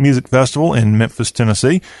Street Music Festival in Memphis,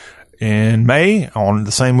 Tennessee. In May, on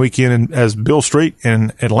the same weekend as Beale Street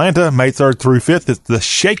in Atlanta, May 3rd through 5th, it's the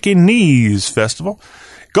Shaking Knees Festival.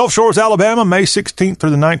 Gulf Shores, Alabama, May 16th through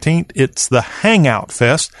the 19th, it's the Hangout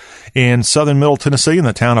Fest. In southern Middle Tennessee, in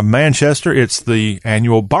the town of Manchester, it's the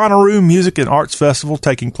annual Bonnaroo Music and Arts Festival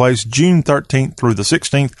taking place June 13th through the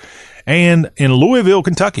 16th. And in Louisville,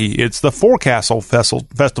 Kentucky, it's the Forecastle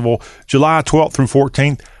Festival, July 12th through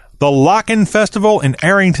 14th. The Locken Festival in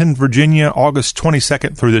Arrington, Virginia, August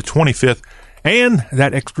 22nd through the 25th. And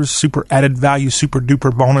that extra super added value, super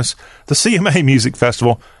duper bonus, the CMA Music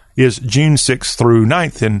Festival is June 6th through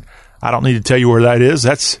 9th. And I don't need to tell you where that is.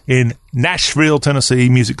 That's in Nashville, Tennessee,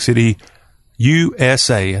 Music City,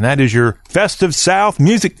 USA. And that is your Festive South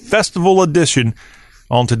Music Festival edition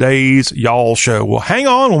on today's Y'all Show. Well, hang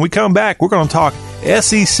on. When we come back, we're going to talk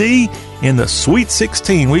SEC in the Sweet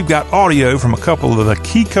 16. We've got audio from a couple of the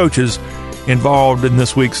key coaches involved in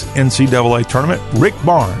this week's NCAA tournament. Rick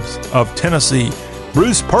Barnes of Tennessee,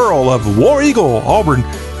 Bruce Pearl of War Eagle, Auburn,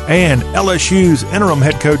 and LSU's interim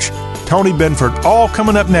head coach, Tony Benford, all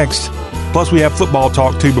coming up next. Plus, we have football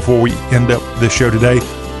talk, too, before we end up this show today.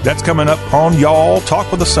 That's coming up on Y'all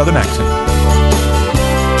Talk with a Southern Accent.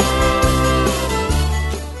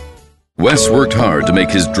 Wes worked hard to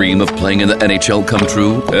make his dream of playing in the NHL come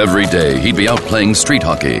true. Every day, he'd be out playing street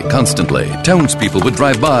hockey, constantly. Townspeople would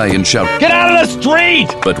drive by and shout, "Get out of the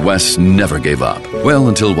street!" But Wes never gave up. Well,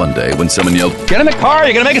 until one day when someone yelled, "Get in the car,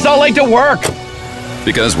 you're going to make us all late to work!"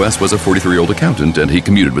 Because Wes was a 43-year-old accountant and he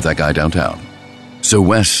commuted with that guy downtown. So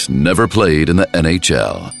Wes never played in the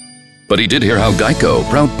NHL. But he did hear how Geico,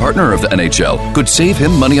 proud partner of the NHL, could save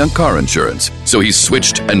him money on car insurance. So he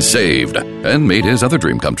switched and saved and made his other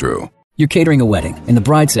dream come true. You're catering a wedding, and the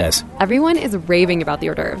bride says, Everyone is raving about the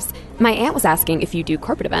hors d'oeuvres. My aunt was asking if you do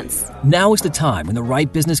corporate events. Now is the time when the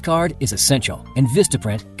right business card is essential, and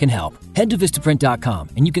Vistaprint can help. Head to Vistaprint.com,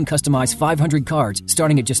 and you can customize 500 cards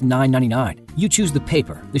starting at just $9.99. You choose the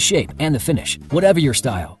paper, the shape, and the finish. Whatever your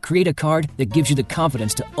style, create a card that gives you the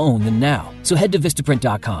confidence to own the now. So head to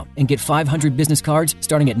Vistaprint.com and get 500 business cards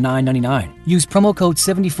starting at $9.99. Use promo code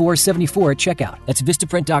 7474 at checkout. That's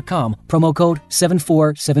Vistaprint.com, promo code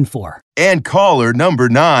 7474. And caller number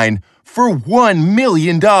 9 for $1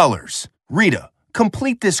 million. Rita,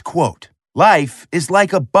 complete this quote. Life is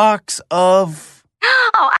like a box of...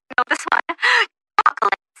 Oh, I know this one.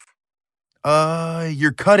 Chocolates.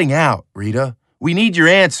 You're cutting out, Rita. We need your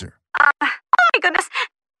answer. Oh my goodness.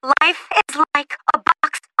 Life is like a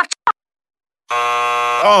box of chocolates.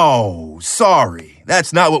 Oh, sorry.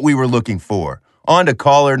 That's not what we were looking for. On to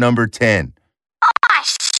caller number 10.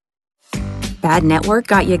 Bad network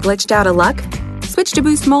got you glitched out of luck? Switch to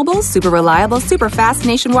Boost Mobile's super reliable, super fast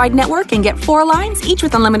nationwide network and get 4 lines, each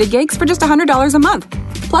with unlimited gigs for just $100 a month.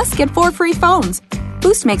 Plus, get 4 free phones.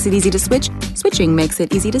 Boost makes it easy to switch. Switching makes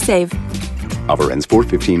it easy to save. Offer ends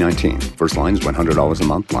 4/15/19. First line is $100 a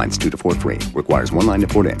month. Lines 2 to 4 free. Requires 1 line to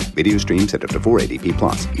port in. Video streams at up to 480p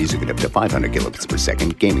plus. Music at up to 500 kilobits per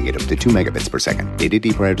second. Gaming at up to 2 megabits per second. Data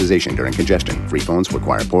deprioritization during congestion. Free phones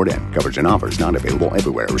require port in. Coverage and offers not available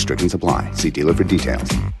everywhere. Restrictions apply. See dealer for details.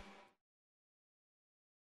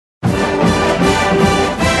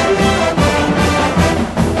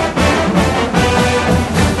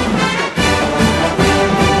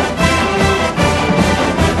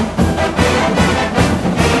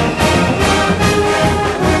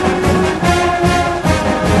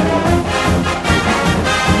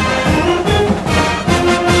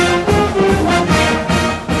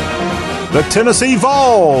 The Tennessee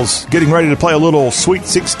Vols getting ready to play a little Sweet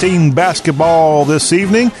 16 basketball this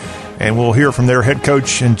evening, and we'll hear from their head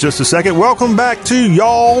coach in just a second. Welcome back to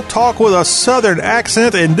Y'all Talk with a Southern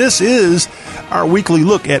Accent, and this is our weekly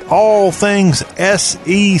look at all things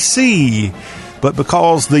SEC. But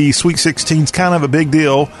because the Sweet 16 is kind of a big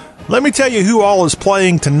deal, let me tell you who all is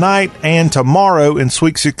playing tonight and tomorrow in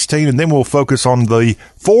Sweet 16, and then we'll focus on the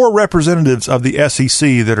 4 representatives of the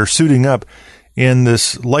SEC that are suiting up in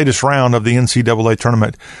this latest round of the NCAA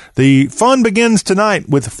tournament. The fun begins tonight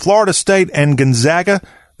with Florida State and Gonzaga.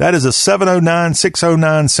 That is a 7:09,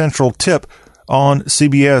 6:09 Central tip on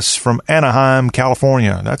CBS from Anaheim,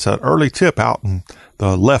 California. That's an early tip out in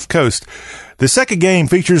the left coast. The second game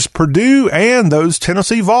features Purdue and those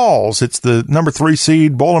Tennessee Vols. It's the number 3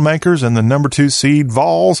 seed Boilermakers and the number 2 seed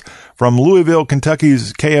Vols from Louisville,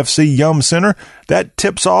 Kentucky's KFC Yum Center. That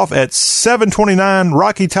tips off at 7:29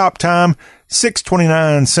 Rocky Top time,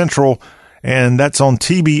 6:29 Central, and that's on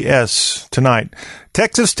TBS tonight.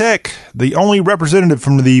 Texas Tech, the only representative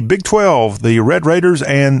from the Big 12, the Red Raiders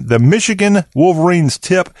and the Michigan Wolverines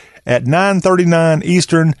tip at 9:39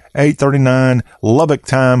 Eastern, 8:39 Lubbock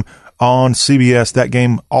time on CBS. That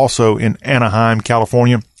game also in Anaheim,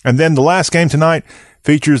 California. And then the last game tonight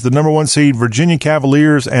features the number 1 seed Virginia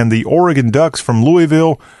Cavaliers and the Oregon Ducks from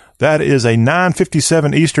Louisville. That is a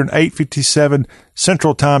 9:57 Eastern, 8:57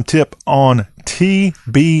 Central time tip on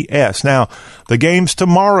TBS. Now, the games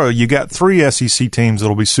tomorrow, you got 3 SEC teams that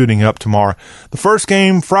will be suiting up tomorrow. The first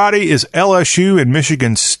game Friday is LSU and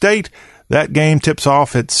Michigan State. That game tips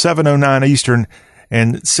off at 7:09 Eastern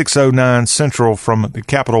and 6:09 Central from the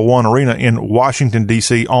Capital One Arena in Washington,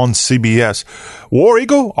 D.C. on CBS. War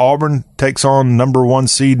Eagle, Auburn takes on number 1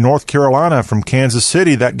 seed North Carolina from Kansas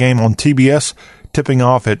City. That game on TBS, tipping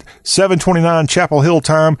off at 7:29 Chapel Hill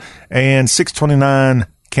time and 6:29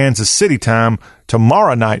 Kansas City time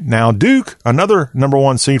tomorrow night. Now, Duke, another number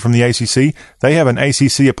 1 seed from the ACC, they have an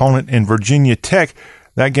ACC opponent in Virginia Tech.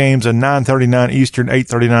 That game's a 9:39 Eastern,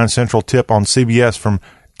 8:39 Central tip on CBS from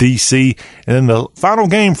D.C. And then the final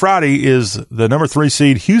game Friday is the number 3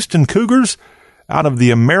 seed Houston Cougars out of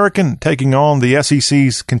the American taking on the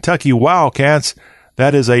SEC's Kentucky Wildcats.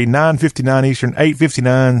 That is a 9:59 Eastern,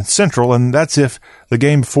 8:59 Central, and that's if the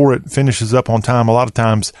game before it finishes up on time. A lot of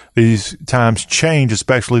times these times change,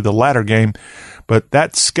 especially the latter game, but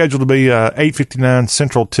that's scheduled to be a 8:59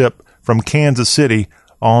 Central tip from Kansas City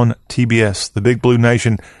on TBS, the Big Blue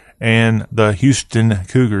Nation and the Houston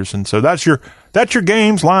Cougars. And so that's your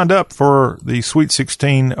games lined up for the Sweet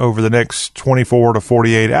 16 over the next 24 to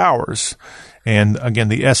 48 hours. And again,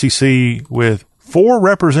 the SEC with 4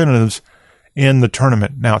 representatives in the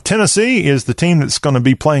tournament. Now, Tennessee is the team that's going to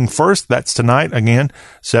be playing first. That's tonight, again,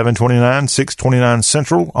 7:29, 6:29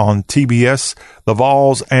 Central on TBS. The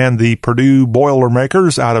Vols and the Purdue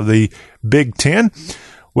Boilermakers out of the Big Ten.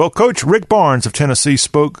 Well, Coach Rick Barnes of Tennessee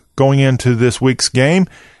spoke going into this week's game.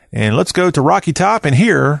 And let's go to Rocky Top and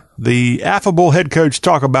hear the affable head coach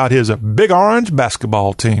talk about his Big Orange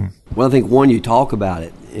basketball team. Well, I think, one, you talk about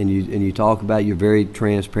it, and you talk about it, you're very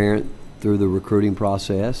transparent through the recruiting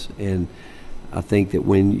process. And I think that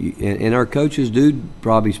and our coaches do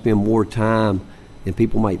probably spend more time than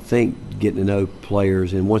people might think getting to know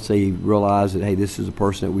players. And once they realize that, hey, this is a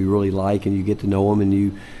person that we really like, and you get to know them and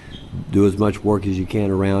you do as much work as you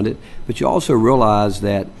can around it. But you also realize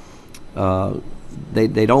that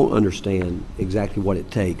they don't understand exactly what it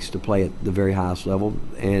takes to play at the very highest level.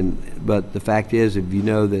 But the fact is, if you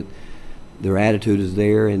know that their attitude is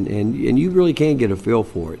there, and you really can get a feel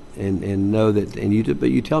for it, and know that, but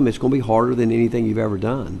you tell them it's going to be harder than anything you've ever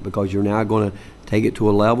done, because you're now going to take it to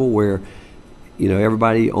a level where, you know,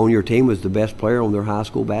 everybody on your team was the best player on their high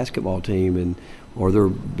school basketball team, or their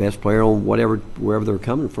best player on wherever they're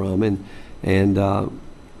coming from, and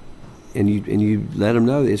you let them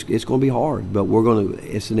know it's going to be hard, but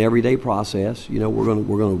it's an everyday process. You know, we're going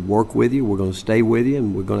to work with you, we're going to stay with you,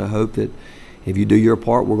 and we're going to hope that if you do your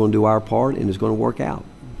part, we're going to do our part, and it's going to work out.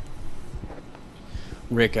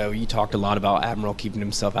 Rick, you talked a lot about Admiral keeping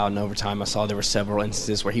himself out in overtime. I saw there were several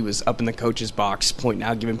instances where he was up in the coach's box, pointing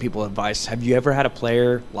out, giving people advice. Have you ever had a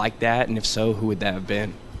player like that, and if so, who would that have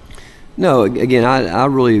been? No, again, I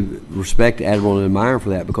really respect Admiral and admire him for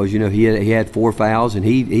that, because, you know, he had 4 fouls, and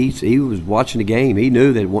he was watching the game. He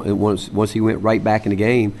knew that once he went right back in the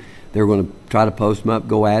game, they were going to try to post him up,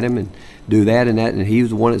 go at him, and do that and that. And he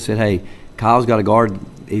was the one that said, hey, Kyle's got to guard.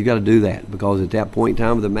 He's got to do that, because at that point in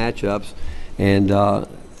time with the matchups, and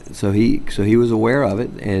so he was aware of it,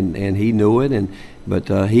 and he knew it, but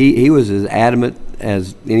he was as adamant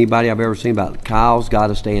as anybody I've ever seen about it. Kyle's got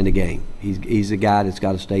to stay in the game. He's the guy that's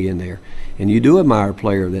got to stay in there, and you do admire a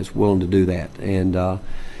player that's willing to do that,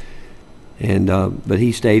 but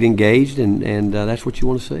he stayed engaged, and that's what you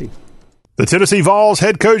want to see. The Tennessee Vols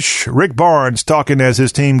head coach Rick Barnes talking as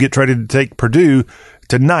his team gets ready to take Purdue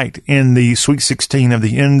tonight in the Sweet 16 of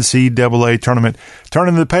the NCAA tournament.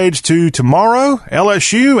 Turning the page to tomorrow,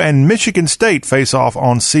 LSU and Michigan State face off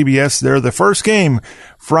on CBS. They're the first game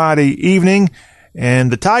Friday evening.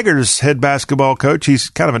 And the Tigers head basketball coach, he's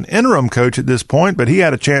kind of an interim coach at this point, but he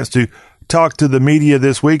had a chance to talk to the media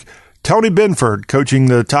this week. Tony Benford coaching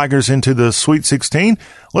the Tigers into the Sweet 16.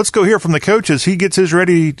 Let's go hear from the coach as he gets his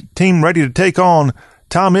team ready to take on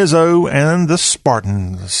Tom Izzo and the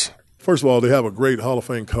Spartans. First of all, they have a great Hall of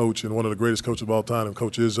Fame coach and one of the greatest coaches of all time,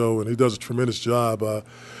 Coach Izzo, and he does a tremendous job.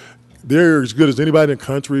 They're as good as anybody in the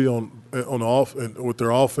country with their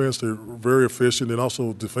offense. They're very efficient, and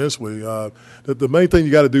also defensively. The main thing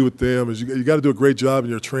you got to do with them is you got to do a great job in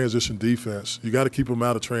your transition defense. You got to keep them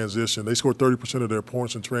out of transition. They score 30% of their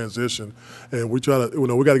points in transition, and we try to,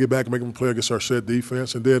 we got to get back and make them play against our set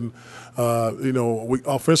defense. And then,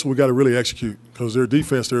 offensively, we got to really execute because their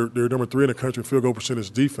defense, they're number 3 in the country in field goal percentage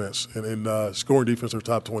defense, and scoring defense, they're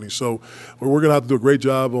top 20. So we're going to have to do a great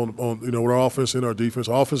job on with our offense and our defense.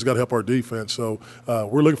 Our offense has got to help our defense. So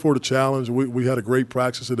we're looking forward to challenge. We had a great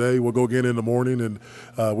practice today. We'll go again in the morning, and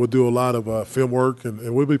we'll do a lot of film work,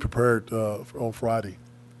 and we'll be prepared on Friday.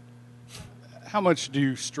 How much do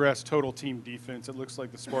you stress total team defense? It looks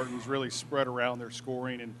like the Spartans really spread around their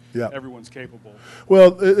scoring, and everyone's capable.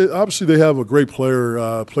 Well, obviously they have a great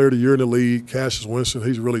player, player of the year in the league, Cassius Winston.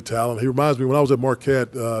 He's really talented. He reminds me, when I was at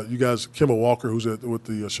Marquette, you guys, Kemba Walker, who's with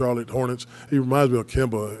the Charlotte Hornets, he reminds me of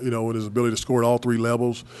Kemba, with his ability to score at all 3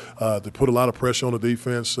 levels, to put a lot of pressure on the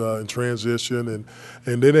defense in transition.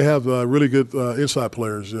 And then they have really good inside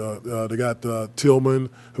players. They got Tillman,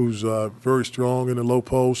 who's very strong in the low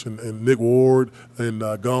post, and Nick Ward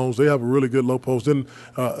and Gomes. They have a really good low post. Then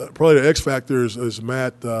probably the X factor is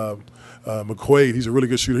Matt McQuaid. He's a really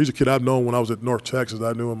good shooter. He's a kid I've known when I was at North Texas.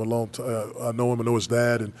 I knew him a long time. I know him and know his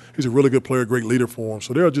dad, and he's a really good player, great leader for him.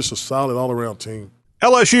 So they're just a solid all-around team.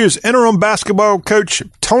 LSU's interim basketball coach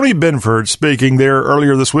Tony Benford speaking there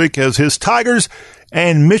earlier this week as his Tigers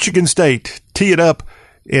and Michigan State tee it up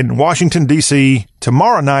in Washington, D.C.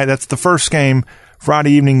 tomorrow night. That's the first game,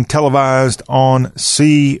 Friday evening, televised on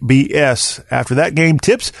CBS. After that game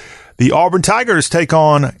tips, the Auburn Tigers take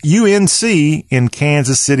on UNC in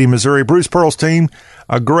Kansas City, Missouri. Bruce Pearl's team,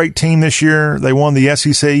 a great team this year. They won the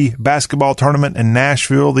SEC basketball tournament in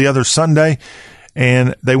Nashville the other Sunday,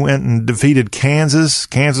 and they went and defeated Kansas.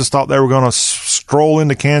 Kansas thought they were going to stroll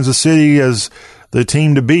into Kansas City as the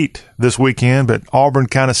team to beat this weekend, but Auburn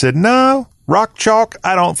kind of said, no, rock chalk,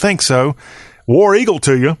 I don't think so. War Eagle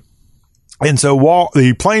to you. And so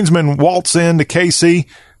the Plainsmen waltz into KC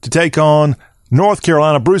to take on North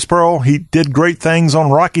Carolina. Bruce Pearl, he did great things on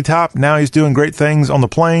Rocky Top. Now he's doing great things on the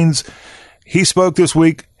Plains. He spoke this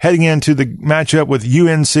week heading into the matchup with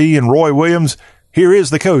UNC and Roy Williams. Here is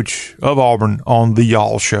the coach of Auburn on the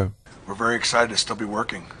Y'all Show. We're very excited to still be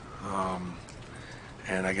working.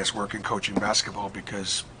 And I guess working coaching basketball,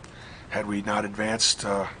 because had we not advanced,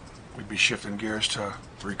 we'd be shifting gears to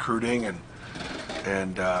recruiting and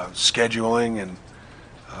scheduling and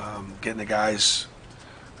getting the guys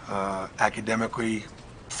academically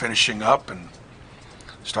finishing up and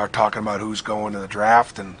start talking about who's going to the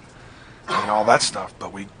draft and all that stuff.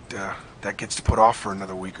 But that gets to put off for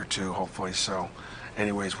another week or two, hopefully. So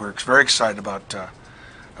anyways, we're very excited about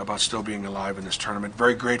still being alive in this tournament.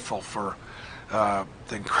 Very grateful for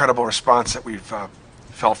the incredible response that we've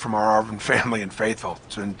felt from our Auburn family and faithful.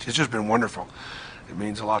 It's just been wonderful. It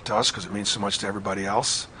means a lot to us because it means so much to everybody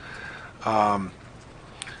else.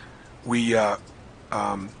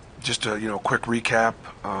 Just a quick recap.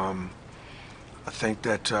 I think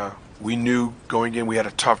that we knew going in we had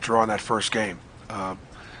a tough draw in that first game.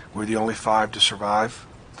 We're the only 5 to survive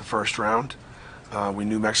the first round. We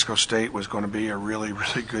knew Mexico State was going to be a really,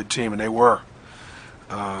 really good team, and they were.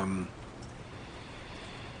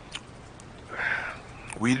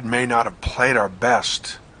 We may not have played our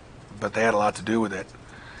best, but they had a lot to do with it,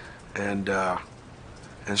 and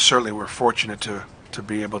certainly we're fortunate to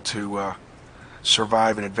be able to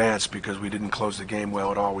survive in advance because we didn't close the game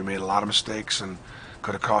well at all. We made a lot of mistakes and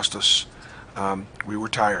could have cost us. We were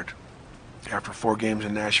tired after 4 games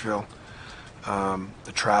in Nashville.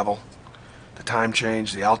 The travel, the time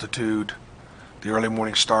change, the altitude, the early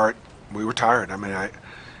morning start. We were tired. I mean,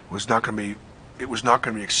 it was not going to be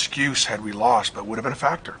an excuse had we lost, but would have been a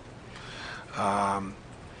factor.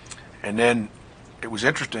 And then it was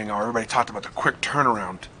interesting how everybody talked about the quick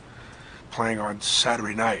turnaround playing on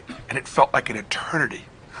Saturday night, and it felt like an eternity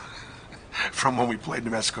from when we played New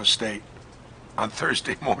Mexico State on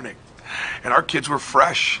Thursday morning. And our kids were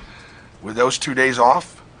fresh with those 2 days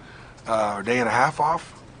off, a day and a half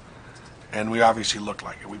off, and we obviously looked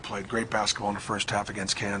like it. We played great basketball in the first half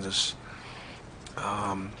against Kansas,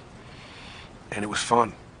 and it was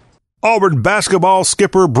fun. Auburn basketball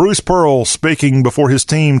skipper Bruce Pearl speaking before his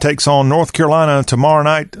team takes on North Carolina tomorrow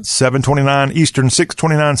night, 7:29 Eastern,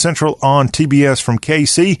 6:29 Central on TBS from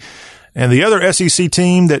KC. And the other SEC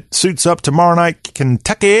team that suits up tomorrow night,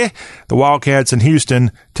 Kentucky, the Wildcats in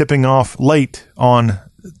Houston, tipping off late on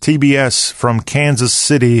TBS from Kansas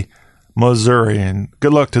City, Missouri. And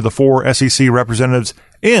good luck to the 4 SEC representatives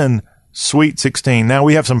in Sweet 16. Now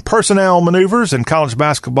we have some personnel maneuvers in college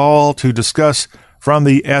basketball to discuss from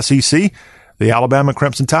the SEC. The Alabama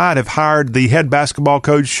Crimson Tide have hired the head basketball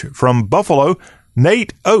coach from Buffalo.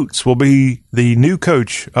 Nate Oates will be the new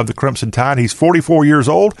coach of the Crimson Tide. He's 44 years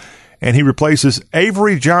old, and he replaces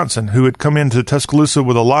Avery Johnson, who had come into Tuscaloosa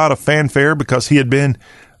with a lot of fanfare because he had been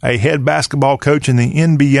a head basketball coach in the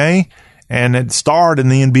NBA and had starred in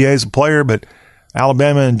the NBA as a player, but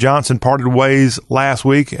Alabama and Johnson parted ways last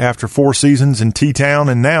week after 4 seasons in T-Town,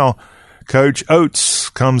 and now Coach Oates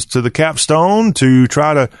comes to the capstone to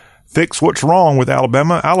try to fix what's wrong with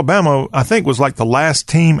Alabama. Alabama, I think, was like the last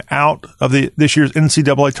team out of this year's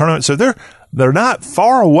NCAA tournament, so they're not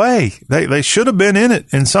far away. They should have been in it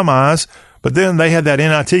in some eyes, but then they had that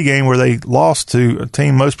NIT game where they lost to a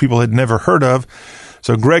team most people had never heard of.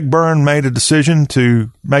 So Greg Byrne made a decision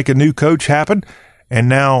to make a new coach happen, and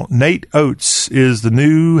now Nate Oates is the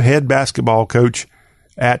new head basketball coach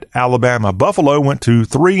at Alabama. Buffalo went to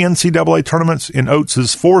 3 NCAA tournaments in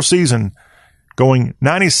Oates' 4 season, going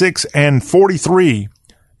 96-43,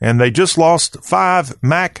 and they just lost 5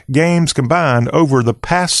 MAC games combined over the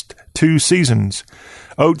past 2 seasons.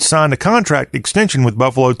 Oates signed a contract extension with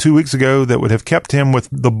Buffalo 2 weeks ago that would have kept him with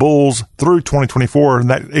the Bulls through 2024, and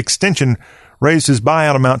that extension raised his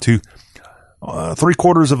buyout amount to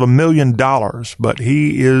 $750,000, but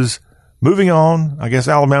he is moving on. I guess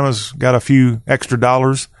Alabama's got a few extra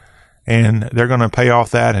dollars, and they're going to pay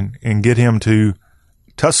off that and get him to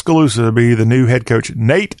Tuscaloosa to be the new head coach.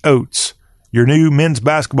 Nate Oates, your new men's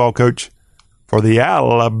basketball coach for the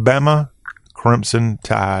Alabama Crimson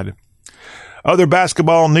Tide. Other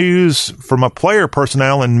basketball news from a player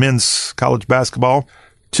personnel in men's college basketball.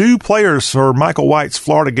 2 players for Michael White's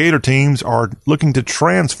Florida Gator teams are looking to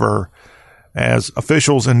transfer, as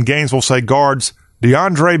officials in Gainesville say guards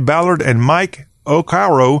DeAndre Ballard and Mike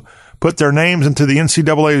Okaro put their names into the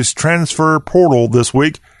NCAA's transfer portal this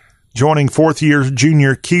week, joining 4th-year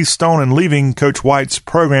junior Keith Stone and leaving Coach White's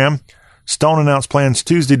program. Stone announced plans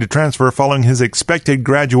Tuesday to transfer following his expected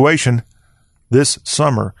graduation this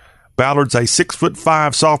summer. Ballard's a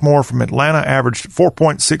 6'5" sophomore from Atlanta, averaged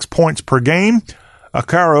 4.6 points per game.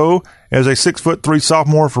 Okaro is a 6'3"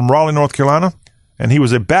 sophomore from Raleigh, North Carolina, and he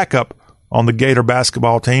was a backup on the Gator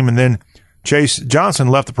basketball team. And then Chase Johnson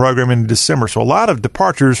left the program in December. So a lot of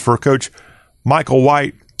departures for Coach Michael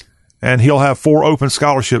White, and he'll have 4 open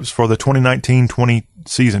scholarships for the 2019-20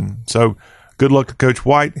 season. So good luck to Coach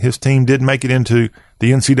White. His team did make it into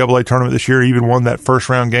the NCAA tournament this year, even won that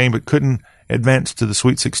first-round game, but couldn't advance to the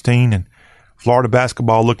Sweet 16. And Florida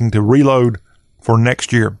basketball looking to reload for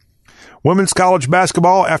next year. Women's college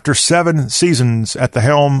basketball, after 7 seasons at the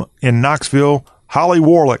helm in Knoxville, Holly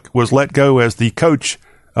Warlick was let go as the coach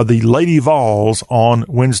of the Lady Vols on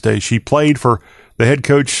Wednesday. She played for the head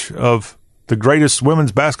coach of the greatest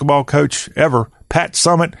women's basketball coach ever, Pat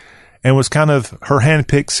Summitt, and was kind of her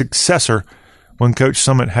handpicked successor when Coach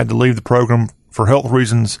Summitt had to leave the program for health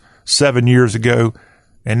reasons 7 years ago.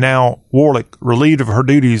 And now Warlick relieved of her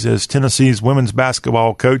duties as Tennessee's women's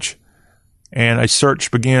basketball coach, and a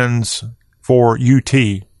search begins for UT.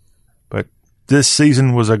 But this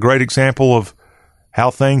season was a great example of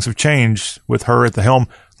how things have changed with her at the helm.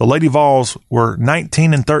 The Lady Vols were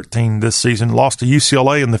 19-13 this season, lost to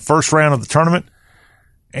UCLA in the first round of the tournament,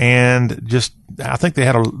 and I think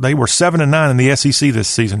they were 7-9 in the SEC this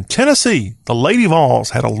season. Tennessee, the Lady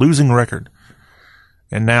Vols, had a losing record,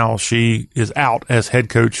 and now she is out as head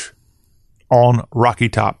coach on Rocky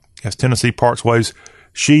Top as Tennessee parts ways.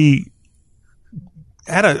 She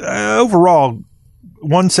had an overall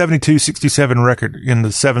 172-67 record in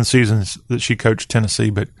the 7 seasons that she coached Tennessee,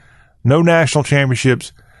 but no national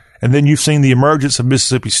championships. And then you've seen the emergence of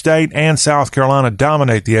Mississippi State and South Carolina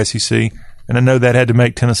dominate the SEC, and I know that had to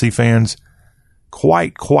make Tennessee fans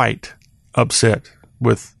quite upset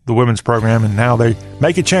with the women's program, and now they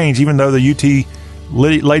make a change, even though the UT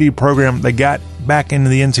lady program, they got back into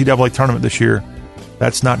the NCAA tournament this year.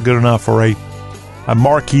 That's not good enough for a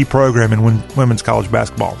marquee program in women's college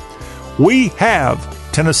basketball. We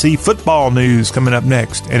have Tennessee football news coming up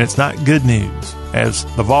next, and it's not good news, as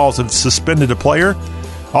the Vols have suspended a player.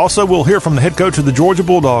 Also, we'll hear from the head coach of the Georgia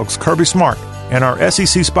Bulldogs, Kirby Smart, and our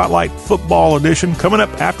SEC Spotlight Football Edition coming up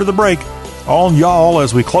after the break on y'all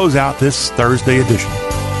as we close out this Thursday edition.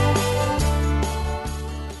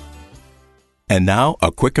 And now,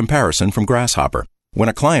 a quick comparison from Grasshopper. When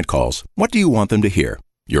a client calls, what do you want them to hear?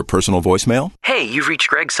 Your personal voicemail? Hey, you've reached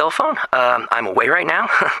Greg's cell phone. I'm away right now,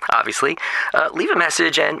 obviously. Leave a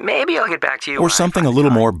message and maybe I'll get back to you. Or something a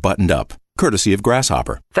little more buttoned up, courtesy of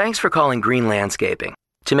Grasshopper. Thanks for calling Green Landscaping.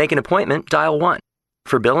 To make an appointment, dial 1.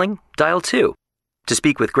 For billing, dial 2. To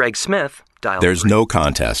speak with Greg Smith, dial There's 3. no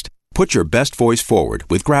contest. Put your best voice forward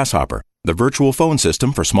with Grasshopper, the virtual phone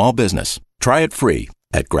system for small business. Try it free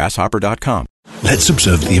at grasshopper.com. Let's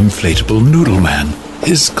observe the inflatable noodle man.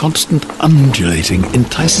 His constant undulating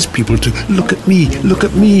entices people to look at me, look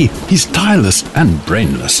at me. He's tireless and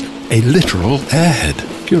brainless, a literal airhead.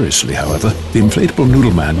 Curiously, however, the inflatable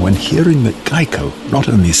noodle man, when hearing that Geico not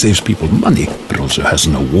only saves people money, but also has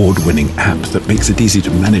an award-winning app that makes it easy to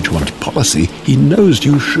manage one's policy, he knows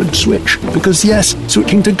you should switch. Because yes,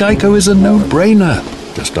 switching to Geico is a no-brainer.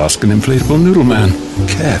 Just ask an inflatable noodle man.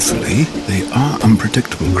 Carefully, they are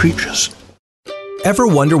unpredictable creatures. Ever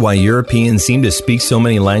wonder why Europeans seem to speak so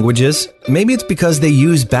many languages? Maybe it's because they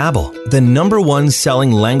use Babbel, the #1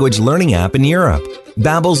 selling language learning app in Europe.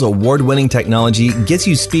 Babbel's award-winning technology gets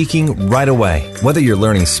you speaking right away, whether you're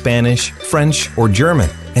learning Spanish, French, or German.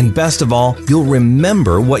 And best of all, you'll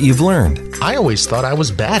remember what you've learned. I always thought I was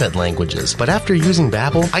bad at languages, but after using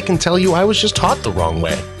Babbel, I can tell you I was just taught the wrong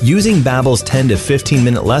way. Using Babbel's 10 to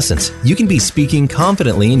 15-minute lessons, you can be speaking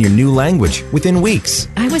confidently in your new language within weeks.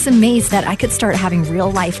 I was amazed that I could start having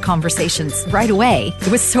real-life conversations right away. It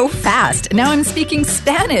was so fast. Now I'm speaking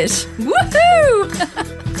Spanish.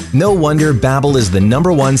 Woohoo! No wonder Babbel is the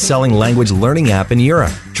 #1 selling language learning app in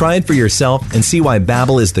Europe. Try it for yourself and see why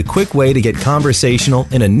Babbel is the quick way to get conversational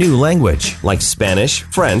in a new language, like Spanish,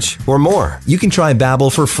 French, or more. You can try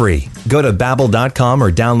Babbel for free. Go to Babbel.com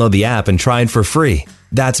or download the app and try it for free.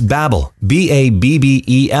 That's Babbel, Babbel.com,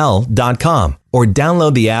 or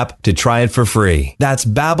download the app to try it for free. That's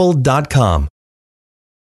Babbel.com.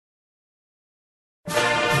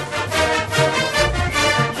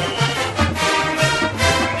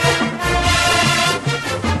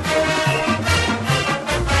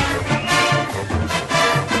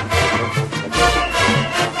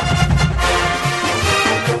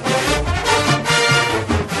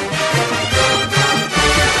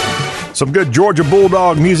 Some good Georgia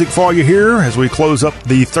Bulldog music for you here as we close up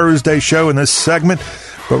the Thursday show in this segment.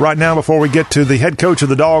 But right now, before we get to the head coach of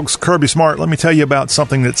the Dogs, Kirby Smart, let me tell you about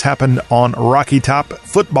something that's happened on Rocky Top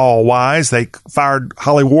football-wise. They fired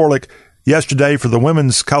Holly Warlick yesterday for the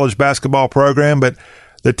women's college basketball program, but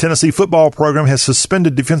the Tennessee football program has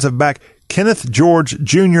suspended defensive back Kenneth George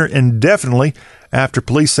Jr. indefinitely after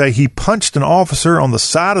police say he punched an officer on the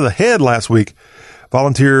side of the head last week.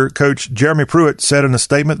 Volunteer coach Jeremy Pruitt said in a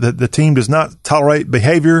statement that the team does not tolerate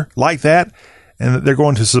behavior like that and that they're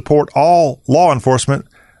going to support all law enforcement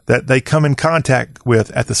that they come in contact with.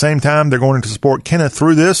 At the same time, they're going to support Kenneth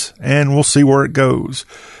through this, and we'll see where it goes.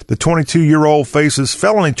 The 22-year-old faces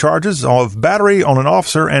felony charges of battery on an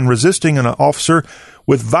officer and resisting an officer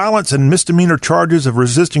with violence and misdemeanor charges of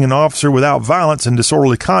resisting an officer without violence and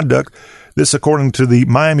disorderly conduct. This, according to the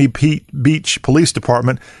Miami Beach Police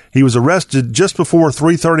Department. He was arrested just before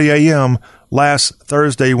 3:30 a.m. last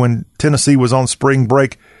Thursday when Tennessee was on spring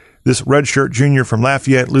break. This redshirt junior from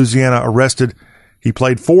Lafayette, Louisiana, arrested. He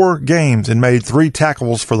played 4 games and made 3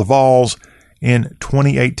 tackles for the Vols in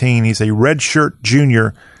 2018. He's a redshirt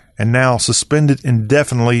junior and now suspended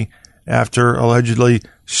indefinitely after allegedly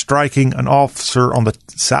striking an officer on the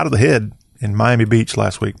side of the head in Miami Beach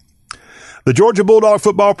last week. The Georgia Bulldog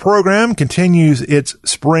football program continues its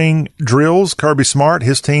spring drills. Kirby Smart,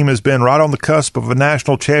 his team has been right on the cusp of a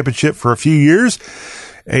national championship for a few years.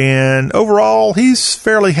 And overall, he's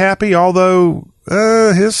fairly happy, although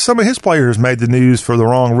some of his players made the news for the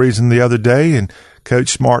wrong reason the other day. And Coach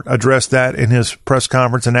Smart addressed that in his press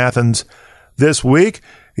conference in Athens this week.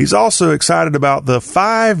 He's also excited about the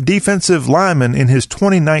 5 defensive linemen in his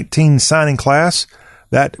 2019 signing class.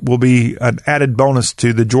 That will be an added bonus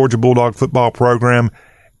to the Georgia Bulldog football program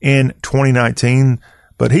in 2019.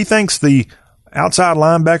 But he thinks the outside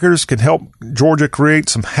linebackers can help Georgia create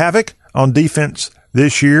some havoc on defense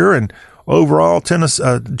this year. And overall,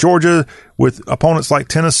 Georgia, with opponents like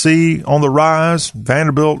Tennessee on the rise,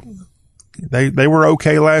 Vanderbilt, they were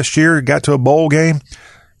okay last year, got to a bowl game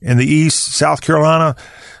in the East. South Carolina,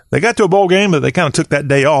 they got to a bowl game, but they kind of took that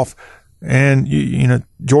day off. And, you know,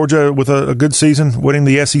 Georgia with a good season, winning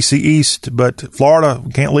the SEC East, but Florida,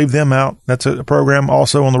 can't leave them out. That's a program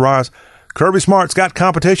also on the rise. Kirby Smart's got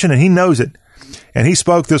competition, and he knows it. And he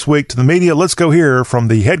spoke this week to the media. Let's go hear from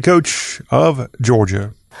the head coach of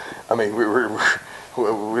Georgia. I mean, we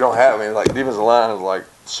don't have, like, defensive line is, like,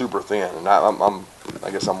 super thin. And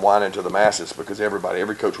I guess I'm whining to the masses because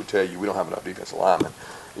every coach will tell you we don't have enough defensive linemen.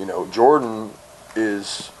 You know, Jordan's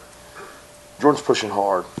pushing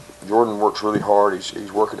hard. Jordan works really hard.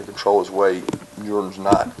 He's working to control his weight.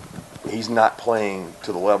 He's not playing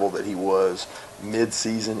to the level that he was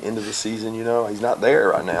mid-season, into the season, you know. He's not there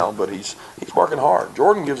right now, but he's working hard.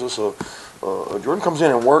 Jordan gives us Jordan comes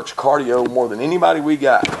in and works cardio more than anybody we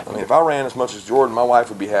got. I mean, if I ran as much as Jordan, my wife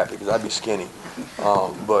would be happy because I'd be skinny.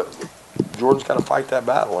 But Jordan's got to fight that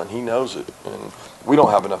battle, and he knows it. And we don't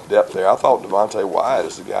have enough depth there. I thought Devontae Wyatt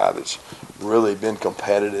is the guy that's really been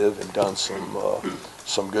competitive and done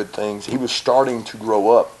some good things. He was starting to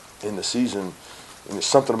grow up in the season, and there's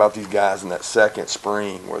something about these guys in that second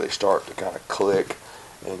spring where they start to kind of click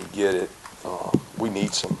and get it. We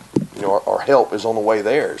need some. Our help is on the way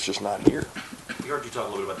there. It's just not here. We heard you talk a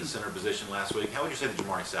little bit about the center position last week. How would you say that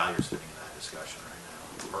Jamari Salyer's fitting in that discussion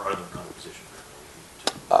right now, or other than another position?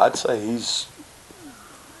 I'd say he's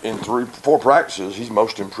in 3-4 practices. He's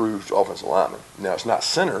most improved offensive lineman. Now it's not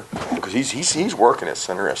center because he's working at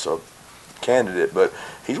center as a candidate, but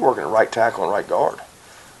he's working at right tackle and right guard.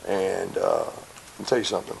 And let me tell you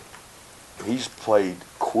something. He's played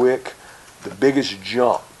quick. The biggest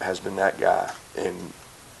jump has been that guy, and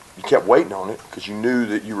you kept waiting on it because you knew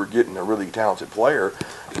that you were getting a really talented player.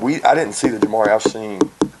 I didn't see the Jamari I've seen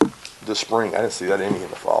this spring. I didn't see that in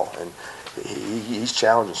the fall, and he's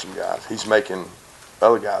challenging some guys. He's making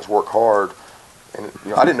other guys work hard, and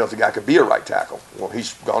I didn't know if the guy could be a right tackle. Well,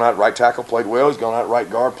 he's gone out right tackle, played well. He's gone out right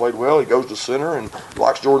guard, played well. He goes to center and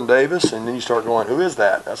blocks Jordan Davis, and then you start going, who is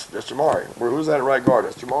that? That's Jamari. Who is that at right guard?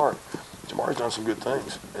 That's Jamari. Jamari's done some good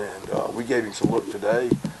things, and we gave him some look today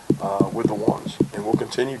with the ones, and we'll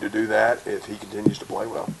continue to do that if he continues to play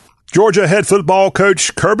well. Georgia head football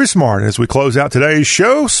coach Kirby Smart as we close out today's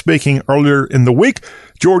show. Speaking earlier in the week,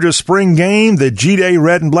 Georgia's spring game, the G-Day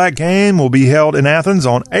Red and Black game, will be held in Athens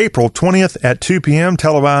on April 20th at 2 p.m.,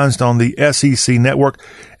 televised on the SEC network.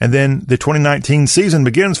 And then the 2019 season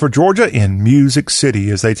begins for Georgia in Music City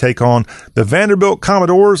as they take on the Vanderbilt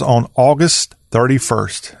Commodores on August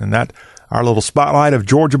 31st. And that, our little spotlight of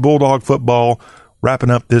Georgia Bulldog football,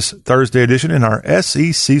 wrapping up this Thursday edition in our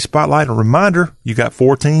SEC Spotlight. A reminder, you got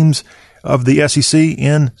 4 teams of the SEC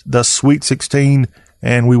in the Sweet 16,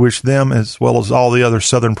 and we wish them, as well as all the other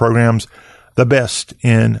Southern programs, the best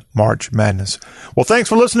in March Madness. Well, thanks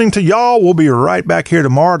for listening to y'all. We'll be right back here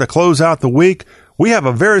tomorrow to close out the week. We have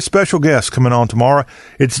a very special guest coming on tomorrow.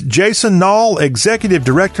 It's Jason Nall, Executive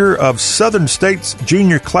Director of Southern States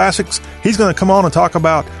Junior Classics. He's going to come on and talk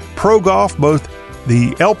about pro golf, both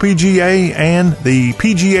the LPGA and the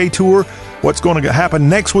PGA Tour. What's going to happen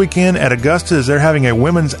next weekend at Augusta is they're having a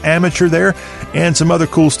women's amateur there, and some other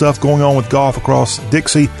cool stuff going on with golf across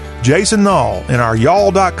Dixie. Jason Nall in our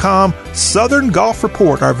y'all.com Southern Golf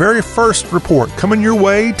Report, our very first report, coming your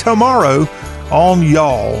way tomorrow on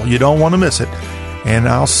Y'all. You don't want to miss it. And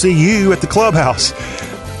I'll see you at the clubhouse.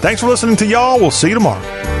 Thanks for listening to Y'all. We'll see you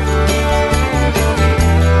tomorrow.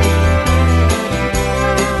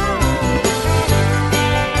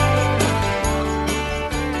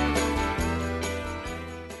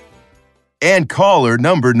 And caller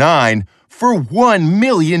number 9 for $1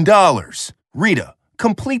 million. Rita,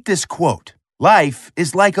 complete this quote. Life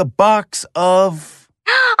is like a box of...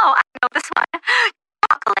 Oh, I know this one.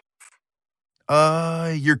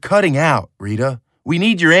 Chocolates. You're cutting out, Rita. We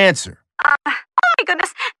need your answer. Oh my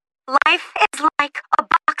goodness. Life is like a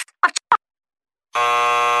box of chocolates.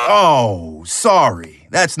 Oh, sorry.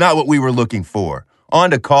 That's not what we were looking for. On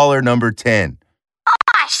to caller number 10.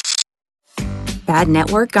 Bad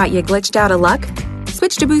network got you glitched out of luck?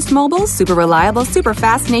 Switch to Boost Mobile's super reliable, super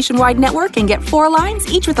fast nationwide network and get 4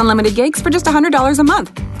 lines, each with unlimited gigs for just $100 a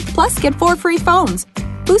month. Plus, get 4 free phones.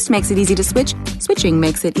 Boost makes it easy to switch. Switching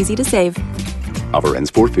makes it easy to save. Offer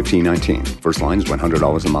ends 4/15/19. First line is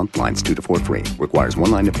 $100 a month. Lines 2 to 4 free. Requires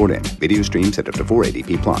 1 line to port in. Video stream set up to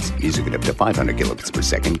 480p plus. Music at up to 500 kilobits per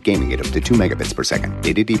second. Gaming at up to 2 megabits per second.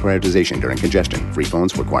 Data deprioritization during congestion. Free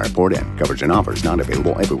phones require port in. Coverage and offers not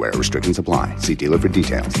available everywhere. Restrictions apply. See dealer for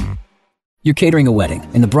details. You're catering a wedding,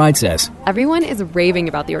 and the bride says, Everyone is raving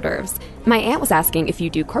about the hors d'oeuvres. My aunt was asking if you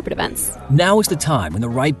do corporate events. Now is the time when the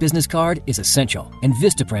right business card is essential, and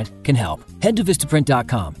Vistaprint can help. Head to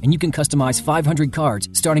Vistaprint.com, and you can customize 500 cards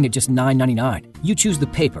starting at just $9.99. You choose the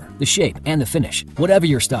paper, the shape, and the finish. Whatever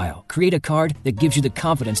your style, create a card that gives you the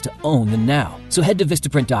confidence to own the now. So head to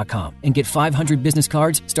Vistaprint.com and get 500 business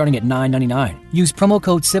cards starting at $9.99. Use promo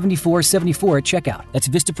code 7474 at checkout. That's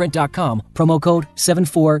Vistaprint.com, promo code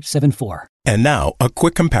 7474. And now, a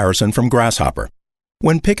quick comparison from Grasshopper.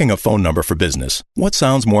 When picking a phone number for business, what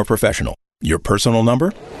sounds more professional? Your personal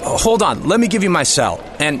number? Hold on, let me give you my cell.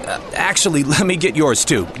 And actually, let me get yours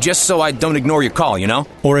too, just so I don't ignore your call, you know?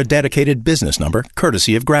 Or a dedicated business number,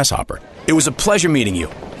 courtesy of Grasshopper. It was a pleasure meeting you.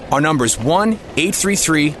 Our number's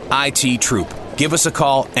 1-833-IT-TROOP. Give us a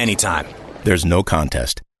call anytime. There's no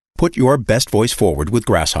contest. Put your best voice forward with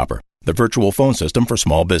Grasshopper, the virtual phone system for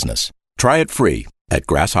small business. Try it free at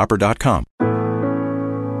grasshopper.com.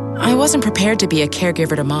 I wasn't prepared to be a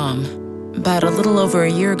caregiver to Mom, but a little over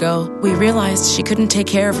a year ago, we realized she couldn't take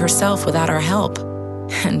care of herself without our help.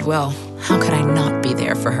 And well, how could I not be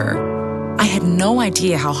there for her? I had no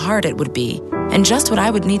idea how hard it would be, and just what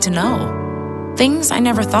I would need to know. Things I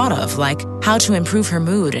never thought of, like how to improve her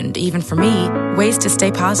mood and, even for me, ways to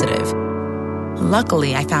stay positive.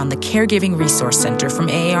 Luckily, I found the Caregiving Resource Center from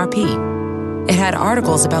AARP. It had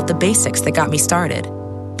articles about the basics that got me started,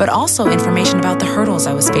 but also information about the hurdles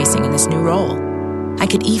I was facing in this new role. I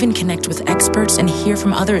could even connect with experts and hear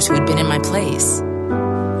from others who had been in my place.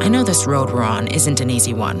 I know this road we're on isn't an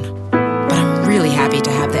easy one, but I'm really happy to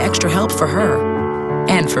have the extra help for her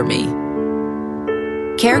and for me.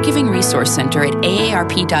 Caregiving Resource Center at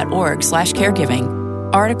aarp.org/caregiving.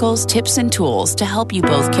 Articles, tips, and tools to help you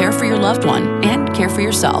both care for your loved one and care for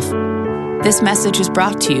yourself. This message is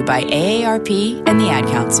brought to you by AARP and the Ad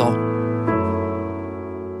Council.